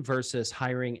equation versus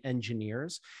hiring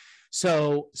engineers.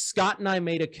 So Scott and I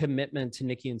made a commitment to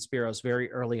Nikki and Spiros very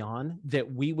early on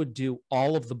that we would do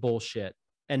all of the bullshit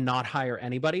and not hire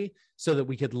anybody so that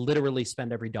we could literally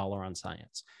spend every dollar on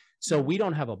science. So we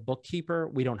don't have a bookkeeper.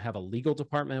 We don't have a legal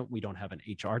department. We don't have an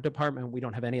HR department. We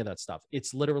don't have any of that stuff.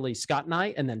 It's literally Scott and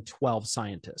I, and then 12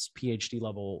 scientists, PhD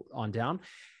level on down.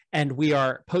 And we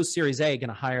are post Series A going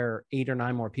to hire 8 or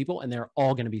 9 more people, and they're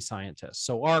all going to be scientists.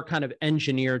 So our kind of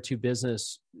engineer to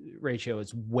business ratio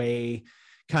is way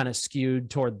kind of skewed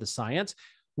toward the science,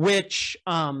 which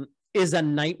is a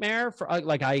nightmare for,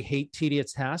 like, I hate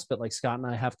tedious tasks, but like Scott and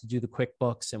I have to do the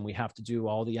QuickBooks and we have to do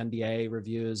all the NDA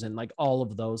reviews and like all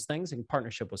of those things in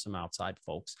partnership with some outside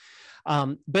folks.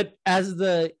 But as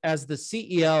the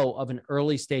CEO of an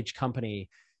early stage company,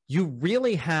 you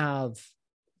really have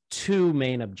 2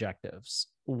 main objectives.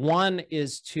 One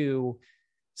is to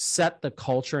set the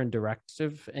culture and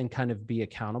directive and kind of be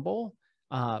accountable.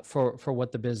 for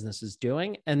what the business is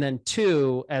doing. And then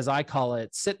two, as I call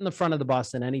it, sit in the front of the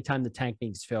bus, and anytime the tank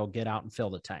needs filled, get out and fill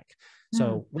the tank.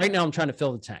 So right now I'm trying to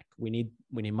fill the tank. We need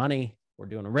money. We're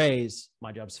doing a raise.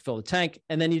 My job is to fill the tank.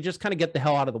 And then you just kind of get the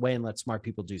hell out of the way and let smart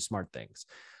people do smart things.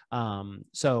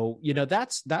 So,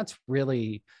 that's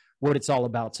really what it's all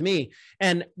about to me.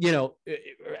 And,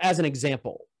 as an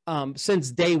example,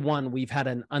 since day one, we've had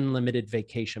an unlimited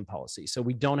vacation policy. So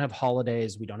we don't have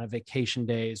holidays. We don't have vacation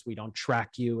days. We don't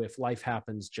track you. If life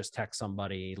happens, just text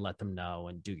somebody, let them know,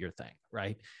 and do your thing,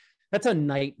 right? That's a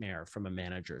nightmare from a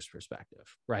manager's perspective,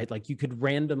 right? Like you could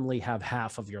randomly have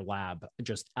half of your lab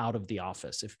just out of the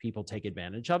office if people take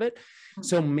advantage of it.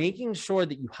 So making sure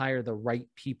that you hire the right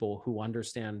people who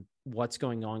understand what's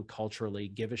going on culturally,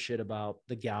 give a shit about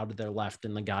the gal to their left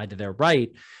and the guy to their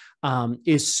right,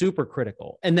 is super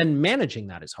critical. And then managing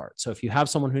that is hard. So if you have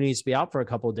someone who needs to be out for a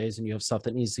couple of days and you have stuff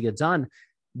that needs to get done,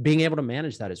 being able to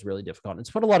manage that is really difficult. And it's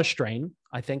put a lot of strain,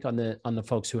 I think, on the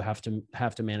folks who have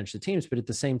to manage the teams. But at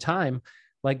the same time,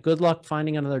 like, good luck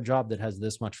finding another job that has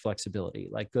this much flexibility.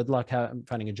 Like, good luck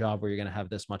finding a job where you're going to have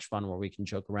this much fun, where we can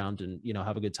joke around and,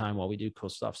 have a good time while we do cool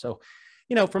stuff. So,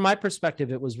 from my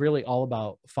perspective, it was really all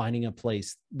about finding a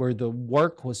place where the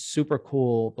work was super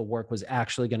cool. The work was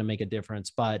actually going to make a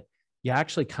difference, but you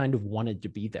actually kind of wanted to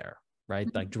be there.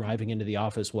 Right? Like driving into the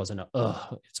office wasn't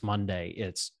it's Monday.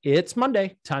 It's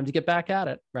Monday, time to get back at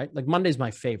it. Right? Like Monday's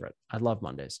my favorite. I love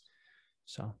Mondays.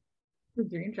 So the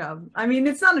dream job. I mean,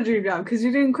 it's not a dream job because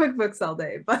you're doing QuickBooks all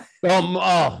day, but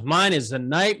mine is a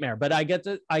nightmare. But I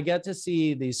get to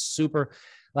see these super,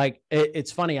 like,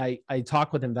 it's funny. I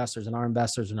talk with investors, and our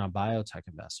investors are not biotech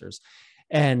investors.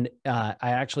 And I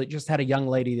actually just had a young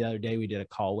lady the other day we did a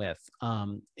call with,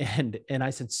 and I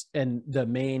said, and the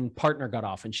main partner got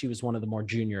off, and she was one of the more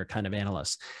junior kind of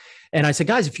analysts. And I said,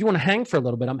 guys, if you want to hang for a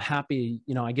little bit, I'm happy,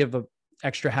 I give an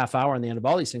extra half hour on the end of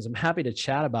all these things. I'm happy to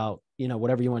chat about,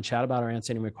 whatever you want to chat about or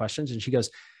answer any more questions. And she goes,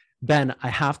 Ben, I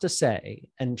have to say,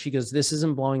 and she goes, this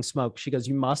isn't blowing smoke. She goes,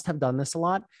 you must have done this a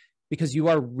lot because you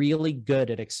are really good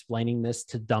at explaining this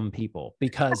to dumb people,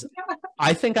 because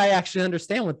I think I actually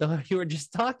understand what you were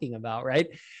just talking about, right?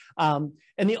 And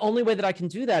the only way that I can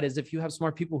do that is if you have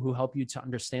smart people who help you to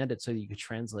understand it so that you could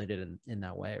translate it in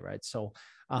that way, right? So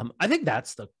I think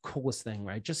that's the coolest thing,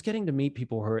 right? Just getting to meet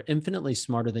people who are infinitely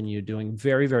smarter than you, doing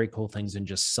very, very cool things and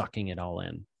just sucking it all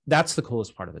in. That's the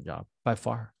coolest part of the job by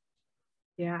far.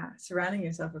 Yeah, surrounding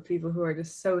yourself with people who are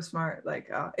just so smart, like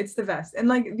it's the best. And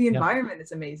like the environment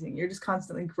is amazing. You're just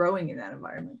constantly growing in that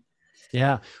environment.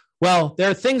 Yeah. Well, there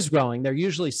are things growing. They're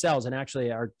usually cells. And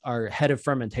actually our head of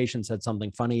fermentation said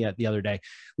something funny the other day.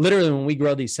 Literally, when we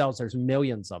grow these cells, there's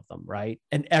millions of them, right?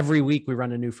 And every week we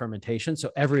run a new fermentation. So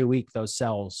every week those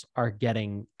cells are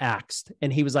getting axed.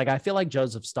 And he was like, I feel like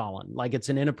Joseph Stalin. Like, it's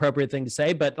an inappropriate thing to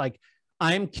say, but like,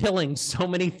 I'm killing so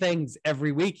many things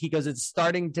every week. He goes, it's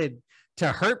starting to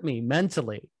hurt me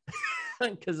mentally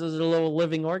because those are little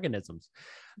living organisms.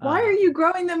 Why are you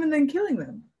growing them and then killing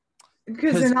them?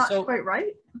 Because they're not quite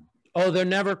right? Oh, they're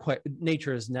never quite,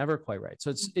 nature is never quite right.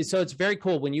 So it's very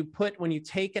cool. When you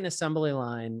take an assembly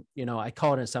line, I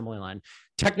call it an assembly line.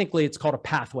 Technically it's called a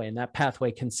pathway, and that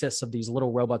pathway consists of these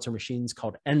little robots or machines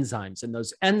called enzymes. And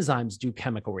those enzymes do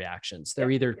chemical reactions.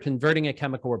 They're either converting a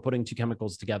chemical or putting two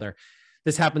chemicals together.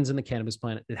 This happens in the cannabis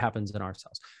plant. It happens in our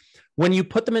cells. When you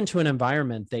put them into an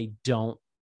environment they don't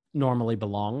normally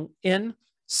belong in,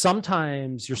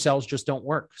 sometimes your cells just don't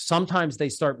work. Sometimes they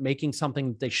start making something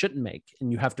that they shouldn't make,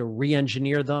 and you have to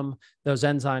re-engineer those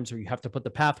enzymes, or you have to put the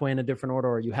pathway in a different order,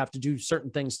 or you have to do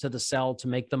certain things to the cell to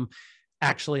make them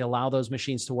actually allow those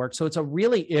machines to work. So it's a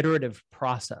really iterative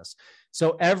process.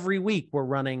 So every week we're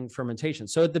running fermentation.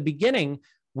 So at the beginning,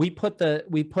 we put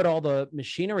all the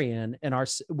machinery in, and our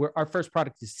first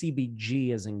product is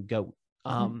CBG, as in goat.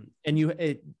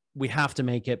 We have to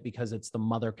make it because it's the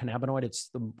mother cannabinoid. It's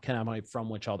the cannabinoid from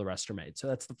which all the rest are made. So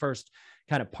that's the first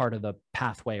kind of part of the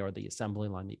pathway or the assembly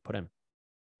line that you put in.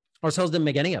 Our cells didn't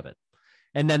make any of it.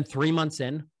 And then 3 months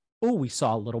in, we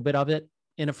saw a little bit of it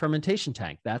in a fermentation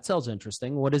tank. That cell's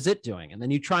interesting. What is it doing? And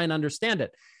then you try and understand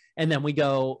it. And then we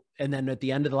go, and then at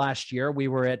the end of the last year, we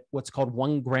were at what's called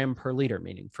 1 gram per liter,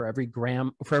 meaning for every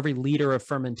liter of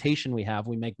fermentation we have,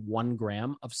 we make 1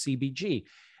 gram of CBG.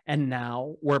 And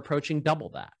now we're approaching double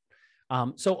that.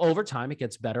 So over time, it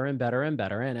gets better and better and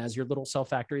better. And as your little cell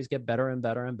factories get better and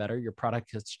better and better, your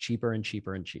product gets cheaper and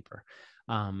cheaper and cheaper.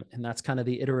 And that's kind of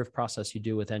the iterative process you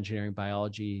do with engineering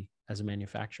biology as a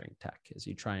manufacturing tech, is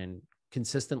you try and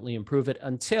consistently improve it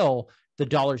until the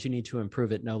dollars you need to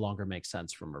improve it no longer make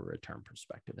sense from a return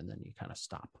perspective. And then you kind of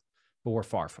stop. But we're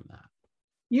far from that.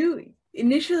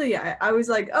 Initially, I was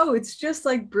like, oh, it's just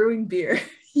like brewing beer.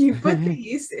 You put the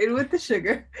yeast in with the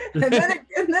sugar, and then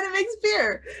it makes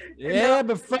beer. Yeah,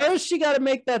 but first you got to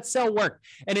make that cell work.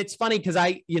 And it's funny because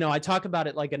I talk about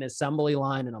it like an assembly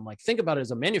line, and I'm like, think about it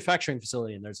as a manufacturing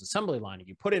facility, and there's assembly line, and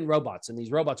you put in robots, and these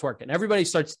robots work, and everybody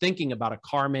starts thinking about a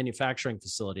car manufacturing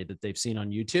facility that they've seen on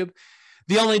YouTube.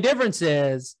 The only difference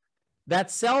is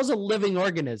that cell's a living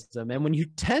organism. And when you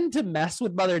tend to mess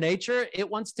with Mother Nature, it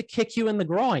wants to kick you in the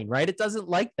groin, right? It doesn't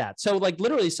like that. So like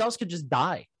literally cells could just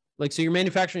die. Like, so your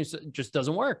manufacturing just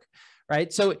doesn't work,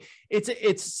 right? So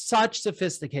it's such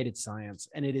sophisticated science,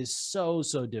 and it is so,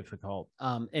 so difficult.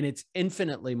 And it's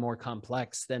infinitely more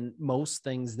complex than most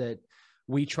things that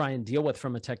we try and deal with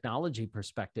from a technology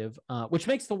perspective, which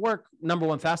makes the work, number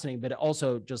one, fascinating, but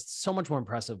also just so much more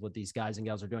impressive what these guys and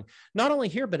gals are doing, not only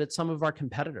here, but at some of our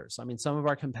competitors. I mean, some of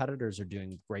our competitors are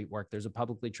doing great work. There's a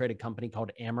publicly traded company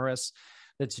called Amyris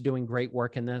that's doing great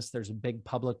work in this. There's a big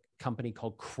public company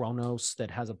called Kronos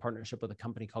that has a partnership with a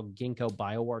company called Ginkgo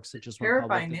Bioworks that just went public.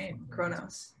 Terrifying name,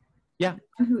 Kronos. Yeah.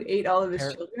 Who ate all of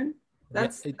his children?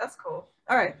 That's cool.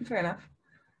 All right, fair enough.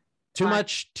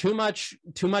 Too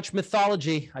much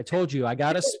mythology. I told you, I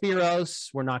got a Spiros.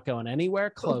 We're not going anywhere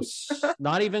close.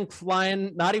 Not even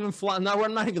flying. No, we're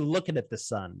not even looking at the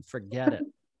sun. Forget it.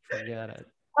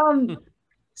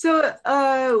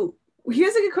 So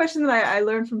here's a good question that I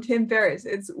learned from Tim Ferriss.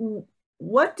 It's,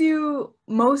 what do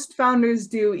most founders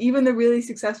do, even the really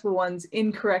successful ones,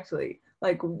 incorrectly?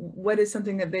 Like, what is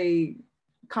something that they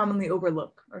commonly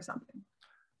overlook or something?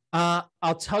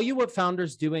 I'll tell you what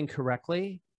founders do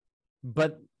incorrectly.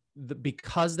 But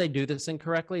because they do this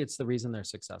incorrectly, it's the reason they're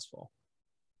successful.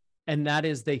 And that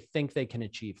is, they think they can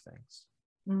achieve things.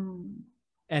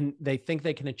 And they think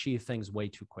they can achieve things way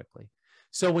too quickly.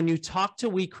 So when you talk to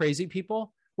we crazy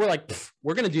people, we're like,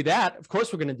 we're going to do that. Of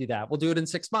course, we're going to do that. We'll do it in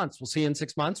 6 months. We'll see you in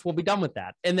 6 months. We'll be done with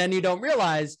that. And then you don't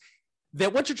realize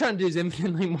that what you're trying to do is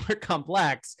infinitely more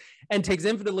complex and takes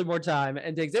infinitely more time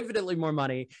and takes infinitely more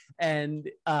money. And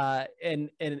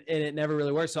it never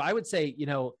really works. So I would say,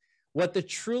 what the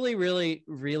truly, really,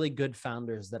 really good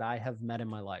founders that I have met in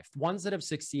my life, ones that have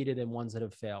succeeded and ones that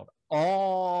have failed,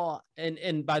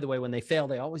 and by the way, when they fail,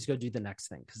 they always go do the next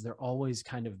thing, because they're always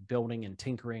kind of building and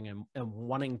tinkering and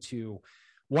wanting to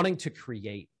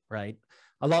create, right?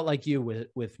 A lot like you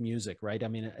with music, right? I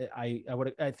mean,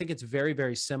 I think it's a very,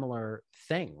 very similar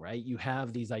thing, right? You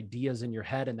have these ideas in your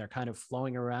head and they're kind of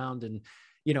flowing around, and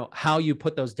how you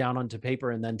put those down onto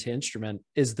paper and then to instrument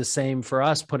is the same for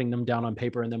us, putting them down on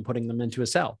paper and then putting them into a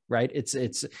cell, right? It's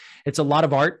a lot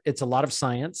of art. It's a lot of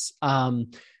science.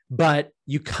 But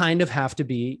you kind of have to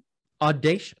be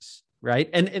audacious,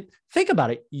 right? And think about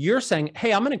it. You're saying,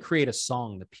 hey, I'm going to create a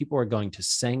song that people are going to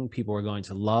sing, people are going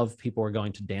to love, people are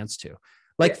going to dance to.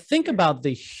 Like, think about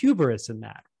the hubris in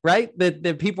that, right?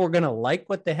 That people are going to like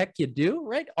what the heck you do,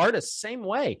 right? Artists, same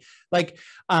way. Like,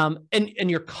 and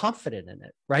you're confident in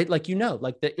it, right? Like,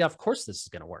 yeah, of course this is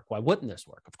going to work. Why wouldn't this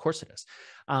work? Of course it is.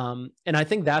 And I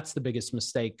think that's the biggest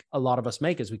mistake a lot of us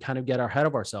make, is we kind of get ahead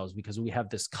of ourselves because we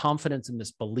have this confidence and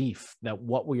this belief that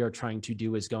what we are trying to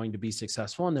do is going to be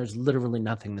successful. And there's literally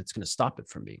nothing that's going to stop it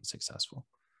from being successful.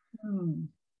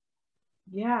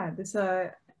 Yeah,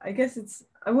 I guess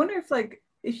I wonder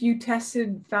if you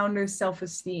tested founders'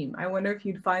 self-esteem, I wonder if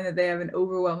you'd find that they have an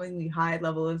overwhelmingly high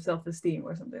level of self-esteem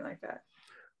or something like that.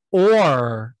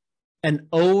 Or an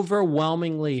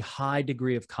overwhelmingly high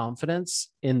degree of confidence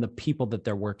in the people that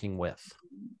they're working with.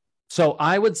 So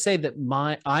I would say that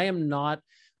my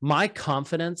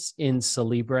confidence in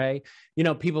Cellibre,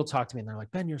 people talk to me and they're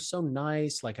like, Ben, you're so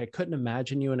nice. Like, I couldn't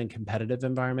imagine you in a competitive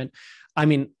environment. I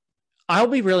mean, I'll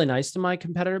be really nice to my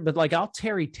competitor, but like, I'll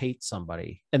Terry Tate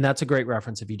somebody. And that's a great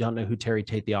reference. If you don't know who Terry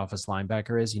Tate, the Office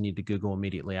linebacker, is, you need to Google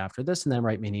immediately after this and then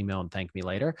write me an email and thank me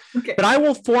later. Okay. But I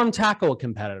will form tackle a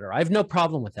competitor. I have no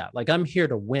problem with that. Like, I'm here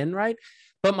to win, right?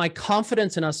 But my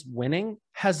confidence in us winning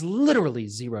has literally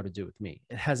zero to do with me.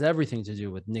 It has everything to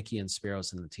do with Nikki and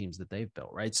Spiros and the teams that they've built,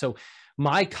 right? So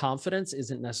my confidence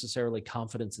isn't necessarily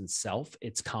confidence in self.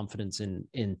 It's confidence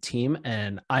in team.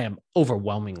 And I am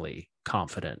overwhelmingly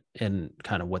confident in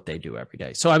kind of what they do every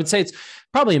day. So I would say it's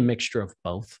probably a mixture of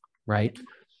both, right?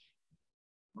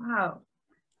 Wow.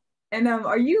 And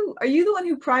are you the one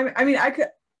who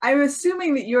I'm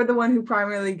assuming that you're the one who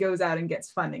primarily goes out and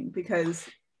gets funding, because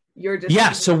you're just...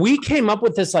 Yeah, so we came up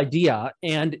with this idea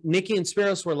and Nikki and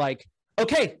Spiros were like,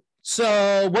 okay,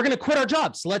 so we're going to quit our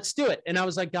jobs. Let's do it. And I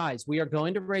was like, guys, we are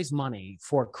going to raise money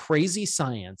for crazy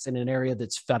science in an area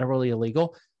that's federally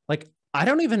illegal. Like, I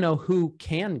don't even know who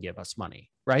can give us money,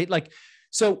 right? Like,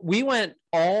 so we went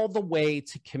all the way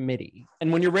to committee.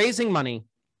 And when you're raising money,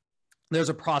 there's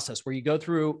a process where you go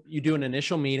through, you do an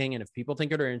initial meeting, and if people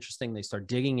think it are interesting, they start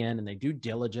digging in and they do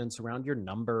diligence around your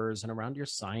numbers and around your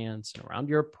science and around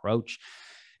your approach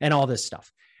and all this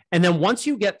stuff. And then once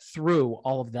you get through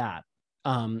all of that,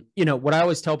 what I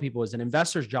always tell people is an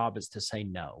investor's job is to say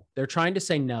no. They're trying to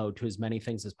say no to as many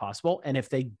things as possible. And if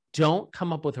they don't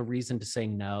come up with a reason to say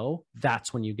no,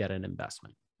 that's when you get an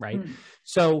investment, right?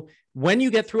 So when you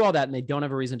get through all that and they don't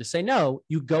have a reason to say no,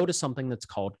 you go to something that's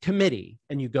called committee,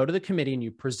 and you go to the committee and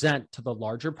you present to the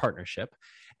larger partnership.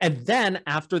 And then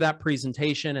after that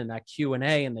presentation and that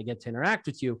Q&A, and they get to interact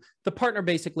with you, the partner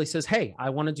basically says, hey, I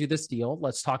want to do this deal.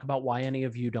 Let's talk about why any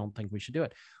of you don't think we should do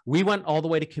it. We went all the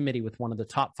way to committee with one of the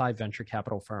top 5 venture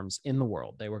capital firms in the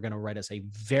world. They were going to write us a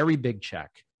very big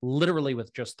check, literally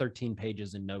with just 13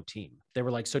 pages and no team. They were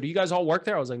like, so do you guys all work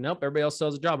there? I was like, nope, everybody else still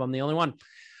has a job. I'm the only one,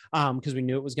 because we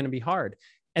knew it was going to be hard.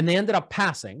 And they ended up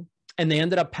passing,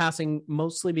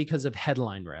 mostly because of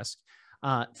headline risk.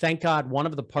 Thank God, one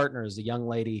of the partners, a young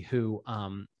lady who,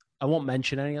 I won't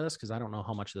mention any of this because I don't know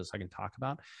how much of this I can talk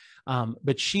about.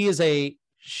 But she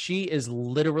is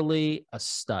literally a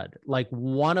stud, like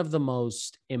one of the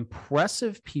most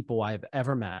impressive people I've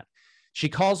ever met. She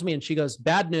calls me and she goes,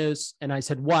 bad news. And I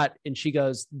said, what? And she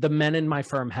goes, the men in my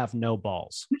firm have no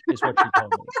balls, is what she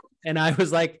told me. And I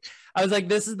was like,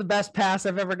 this is the best pass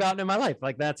I've ever gotten in my life.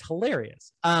 Like, that's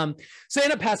hilarious. So I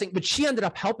ended up passing, but she ended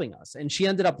up helping us. And she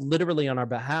ended up literally on our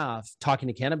behalf talking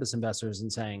to cannabis investors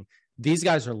and saying, these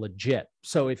guys are legit.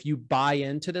 So if you buy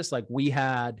into this, like we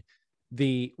had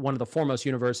one of the foremost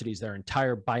universities, their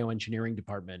entire bioengineering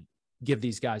department, give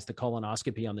these guys the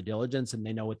colonoscopy on the diligence, and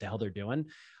they know what the hell they're doing.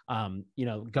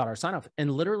 Got our sign off.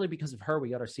 And literally because of her, we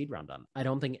got our seed round done. I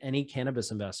don't think any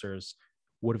cannabis investors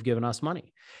would have given us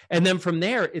money. And then from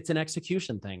there, it's an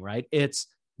execution thing, right? It's,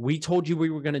 we told you we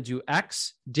were going to do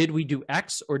X. Did we do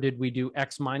X, or did we do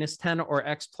X minus 10 or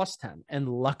X plus 10? And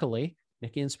luckily,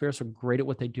 Nikki and Spiros are great at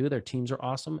what they do. Their teams are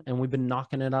awesome. And we've been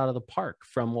knocking it out of the park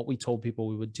from what we told people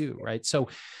we would do, right? So,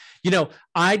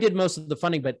 I did most of the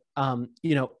funding, but,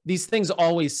 these things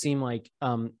always seem like,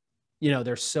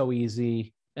 they're so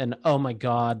easy. And, oh my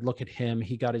God, look at him.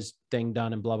 He got his thing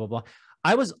done and blah, blah, blah.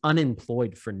 I was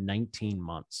unemployed for 19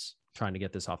 months trying to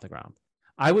get this off the ground.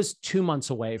 I was 2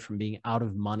 months away from being out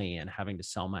of money and having to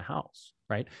sell my house,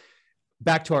 right?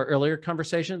 Back to our earlier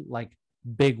conversation, like,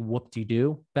 big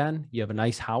whoop-de-doo, Ben, you have a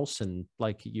nice house and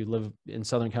like you live in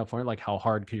Southern California, like how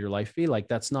hard could your life be? Like,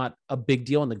 that's not a big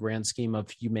deal in the grand scheme of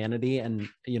humanity and,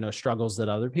 struggles that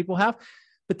other people have.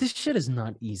 But this shit is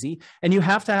not easy. And you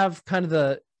have to have kind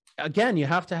of you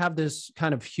have to have this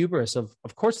kind of hubris of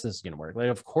course this is going to work. Like,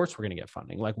 of course we're going to get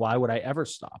funding. Like, why would I ever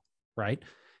stop? Right.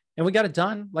 And we got it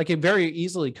done. Like, it very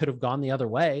easily could have gone the other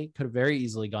way, could have very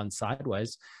easily gone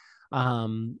sideways.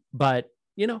 But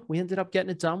we ended up getting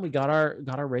it done. We got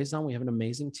our raise done. We have an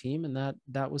amazing team, and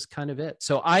that was kind of it.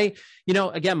 So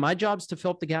again, my job is to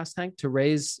fill up the gas tank, to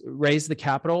raise the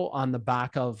capital on the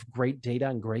back of great data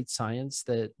and great science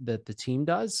that the team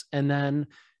does. And then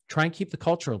try and keep the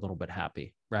culture a little bit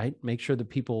happy, right? Make sure that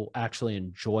people actually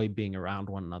enjoy being around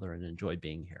one another and enjoy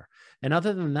being here. And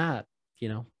other than that,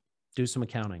 do some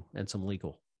accounting and some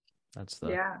legal. That's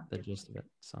the gist of it.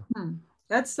 So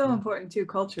that's so important too.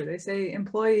 Culture. They say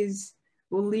employees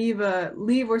will leave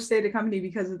or stay at a company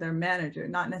because of their manager,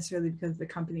 not necessarily because of the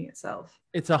company itself.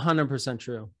 It's 100%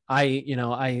 true.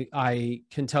 I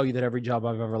can tell you that every job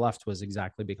I've ever left was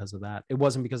exactly because of that. It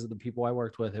wasn't because of the people I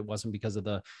worked with. It wasn't because of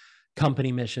the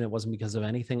company mission. It wasn't because of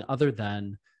anything other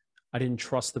than I didn't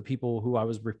trust the people who I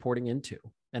was reporting into,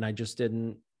 and I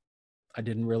didn't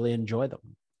really enjoy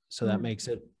them. So that makes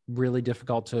it really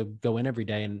difficult to go in every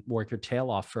day and work your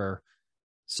tail off for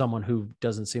someone who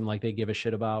doesn't seem like they give a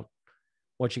shit about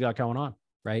what you got going on.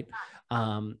 Right.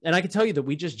 And I can tell you that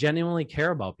we just genuinely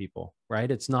care about people, right?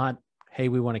 It's not, hey,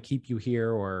 we want to keep you here,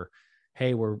 or,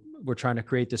 hey, we're trying to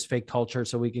create this fake culture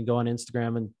so we can go on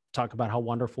Instagram and talk about how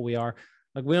wonderful we are.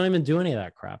 Like, we don't even do any of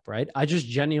that crap. Right. I just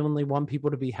genuinely want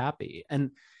people to be happy.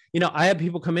 And, I have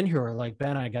people come in here who are like,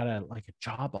 Ben, I got a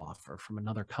job offer from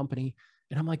another company.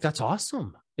 And I'm like, that's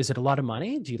awesome. Is it a lot of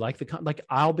money? Do you like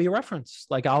I'll be a reference.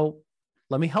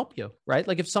 Let me help you. Right.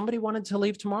 Like, if somebody wanted to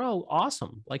leave tomorrow,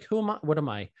 awesome. Like, who am I? What am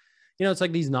I? It's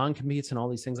like these non-competes and all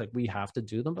these things, like, we have to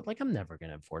do them, but like, I'm never going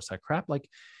to enforce that crap. Like,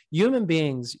 human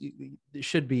beings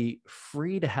should be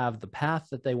free to have the path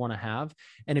that they want to have.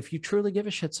 And if you truly give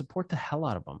a shit, support the hell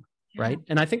out of them. Yeah. Right.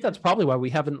 And I think that's probably why we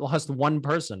haven't lost one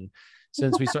person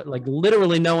since we started. Like,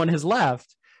 literally no one has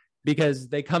left, because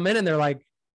they come in and they're like,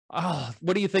 oh,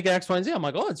 what do you think of X, Y, and Z? I'm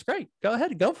like, oh, it's great. Go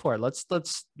ahead, go for it.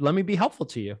 Let me be helpful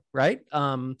to you. Right.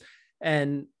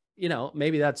 And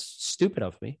maybe that's stupid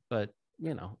of me, but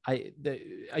you know,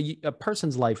 a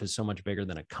person's life is so much bigger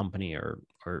than a company or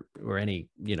any,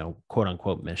 you know, quote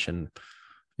unquote mission.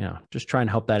 You know, just try and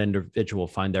help that individual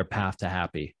find their path to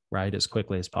happy, right, as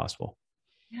quickly as possible.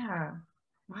 Yeah.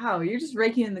 Wow, you're just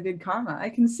raking in the good karma. I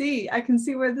can see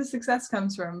where the success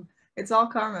comes from. It's all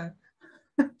karma.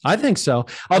 I think so.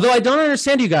 Although I don't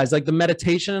understand you guys, like the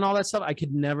meditation and all that stuff. I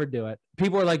could never do it.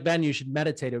 People are like, Ben, you should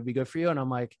meditate. It would be good for you. And I'm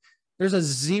like, there's a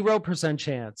 0%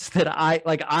 chance that I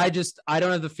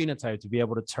don't have the phenotype to be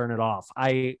able to turn it off.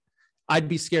 I'd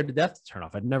be scared to death to turn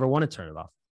off. I'd never want to turn it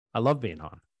off. I love being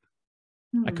on.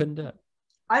 I couldn't do it.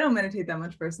 I don't meditate that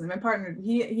much personally. My partner,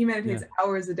 he meditates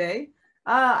hours a day.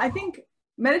 I think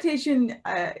meditation,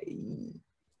 I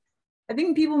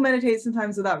think people meditate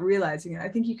sometimes without realizing it. I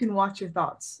think you can watch your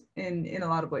thoughts in a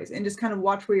lot of ways and just kind of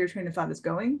watch where your train of thought is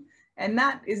going. And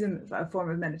that is a form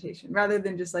of meditation rather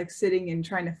than just like sitting and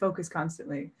trying to focus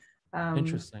constantly.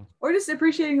 Interesting. Or just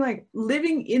appreciating like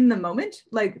living in the moment,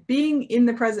 like being in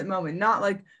the present moment, not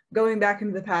like going back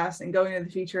into the past and going into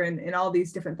the future and all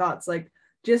these different thoughts. Like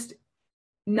just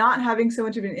not having so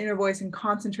much of an inner voice and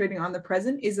concentrating on the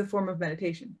present is a form of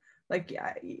meditation. Like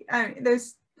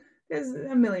there's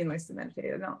a million ways to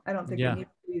meditate. I don't think it needs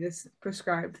to be this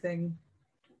prescribed thing.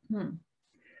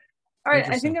 All right,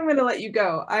 I think I'm going to let you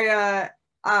go.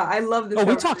 I love this. Oh,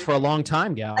 we talked for a long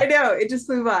time, Gal. I know, it just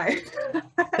flew by.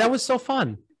 That was so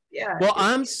fun. Yeah. Well,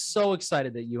 I'm so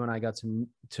excited that you and I got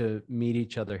to meet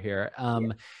each other here.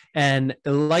 And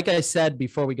like I said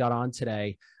before we got on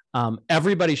today,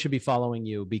 everybody should be following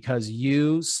you because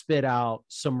you spit out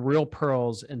some real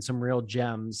pearls and some real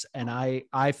gems. And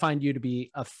I find you to be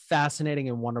a fascinating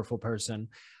and wonderful person.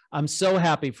 I'm so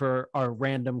happy for our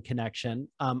random connection.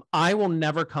 I will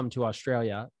never come to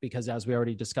Australia because, as we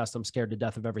already discussed, I'm scared to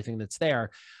death of everything that's there.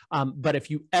 But if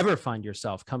you ever find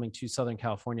yourself coming to Southern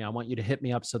California, I want you to hit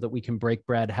me up so that we can break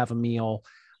bread, have a meal,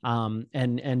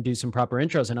 and do some proper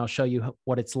intros. And I'll show you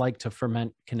what it's like to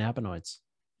ferment cannabinoids.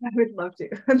 I would love to.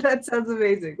 That sounds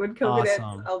amazing. When COVID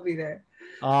ends, I'll be there.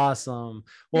 Awesome.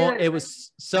 Well, it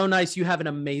was so nice. You have an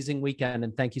amazing weekend,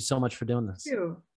 and thank you so much for doing this. You too.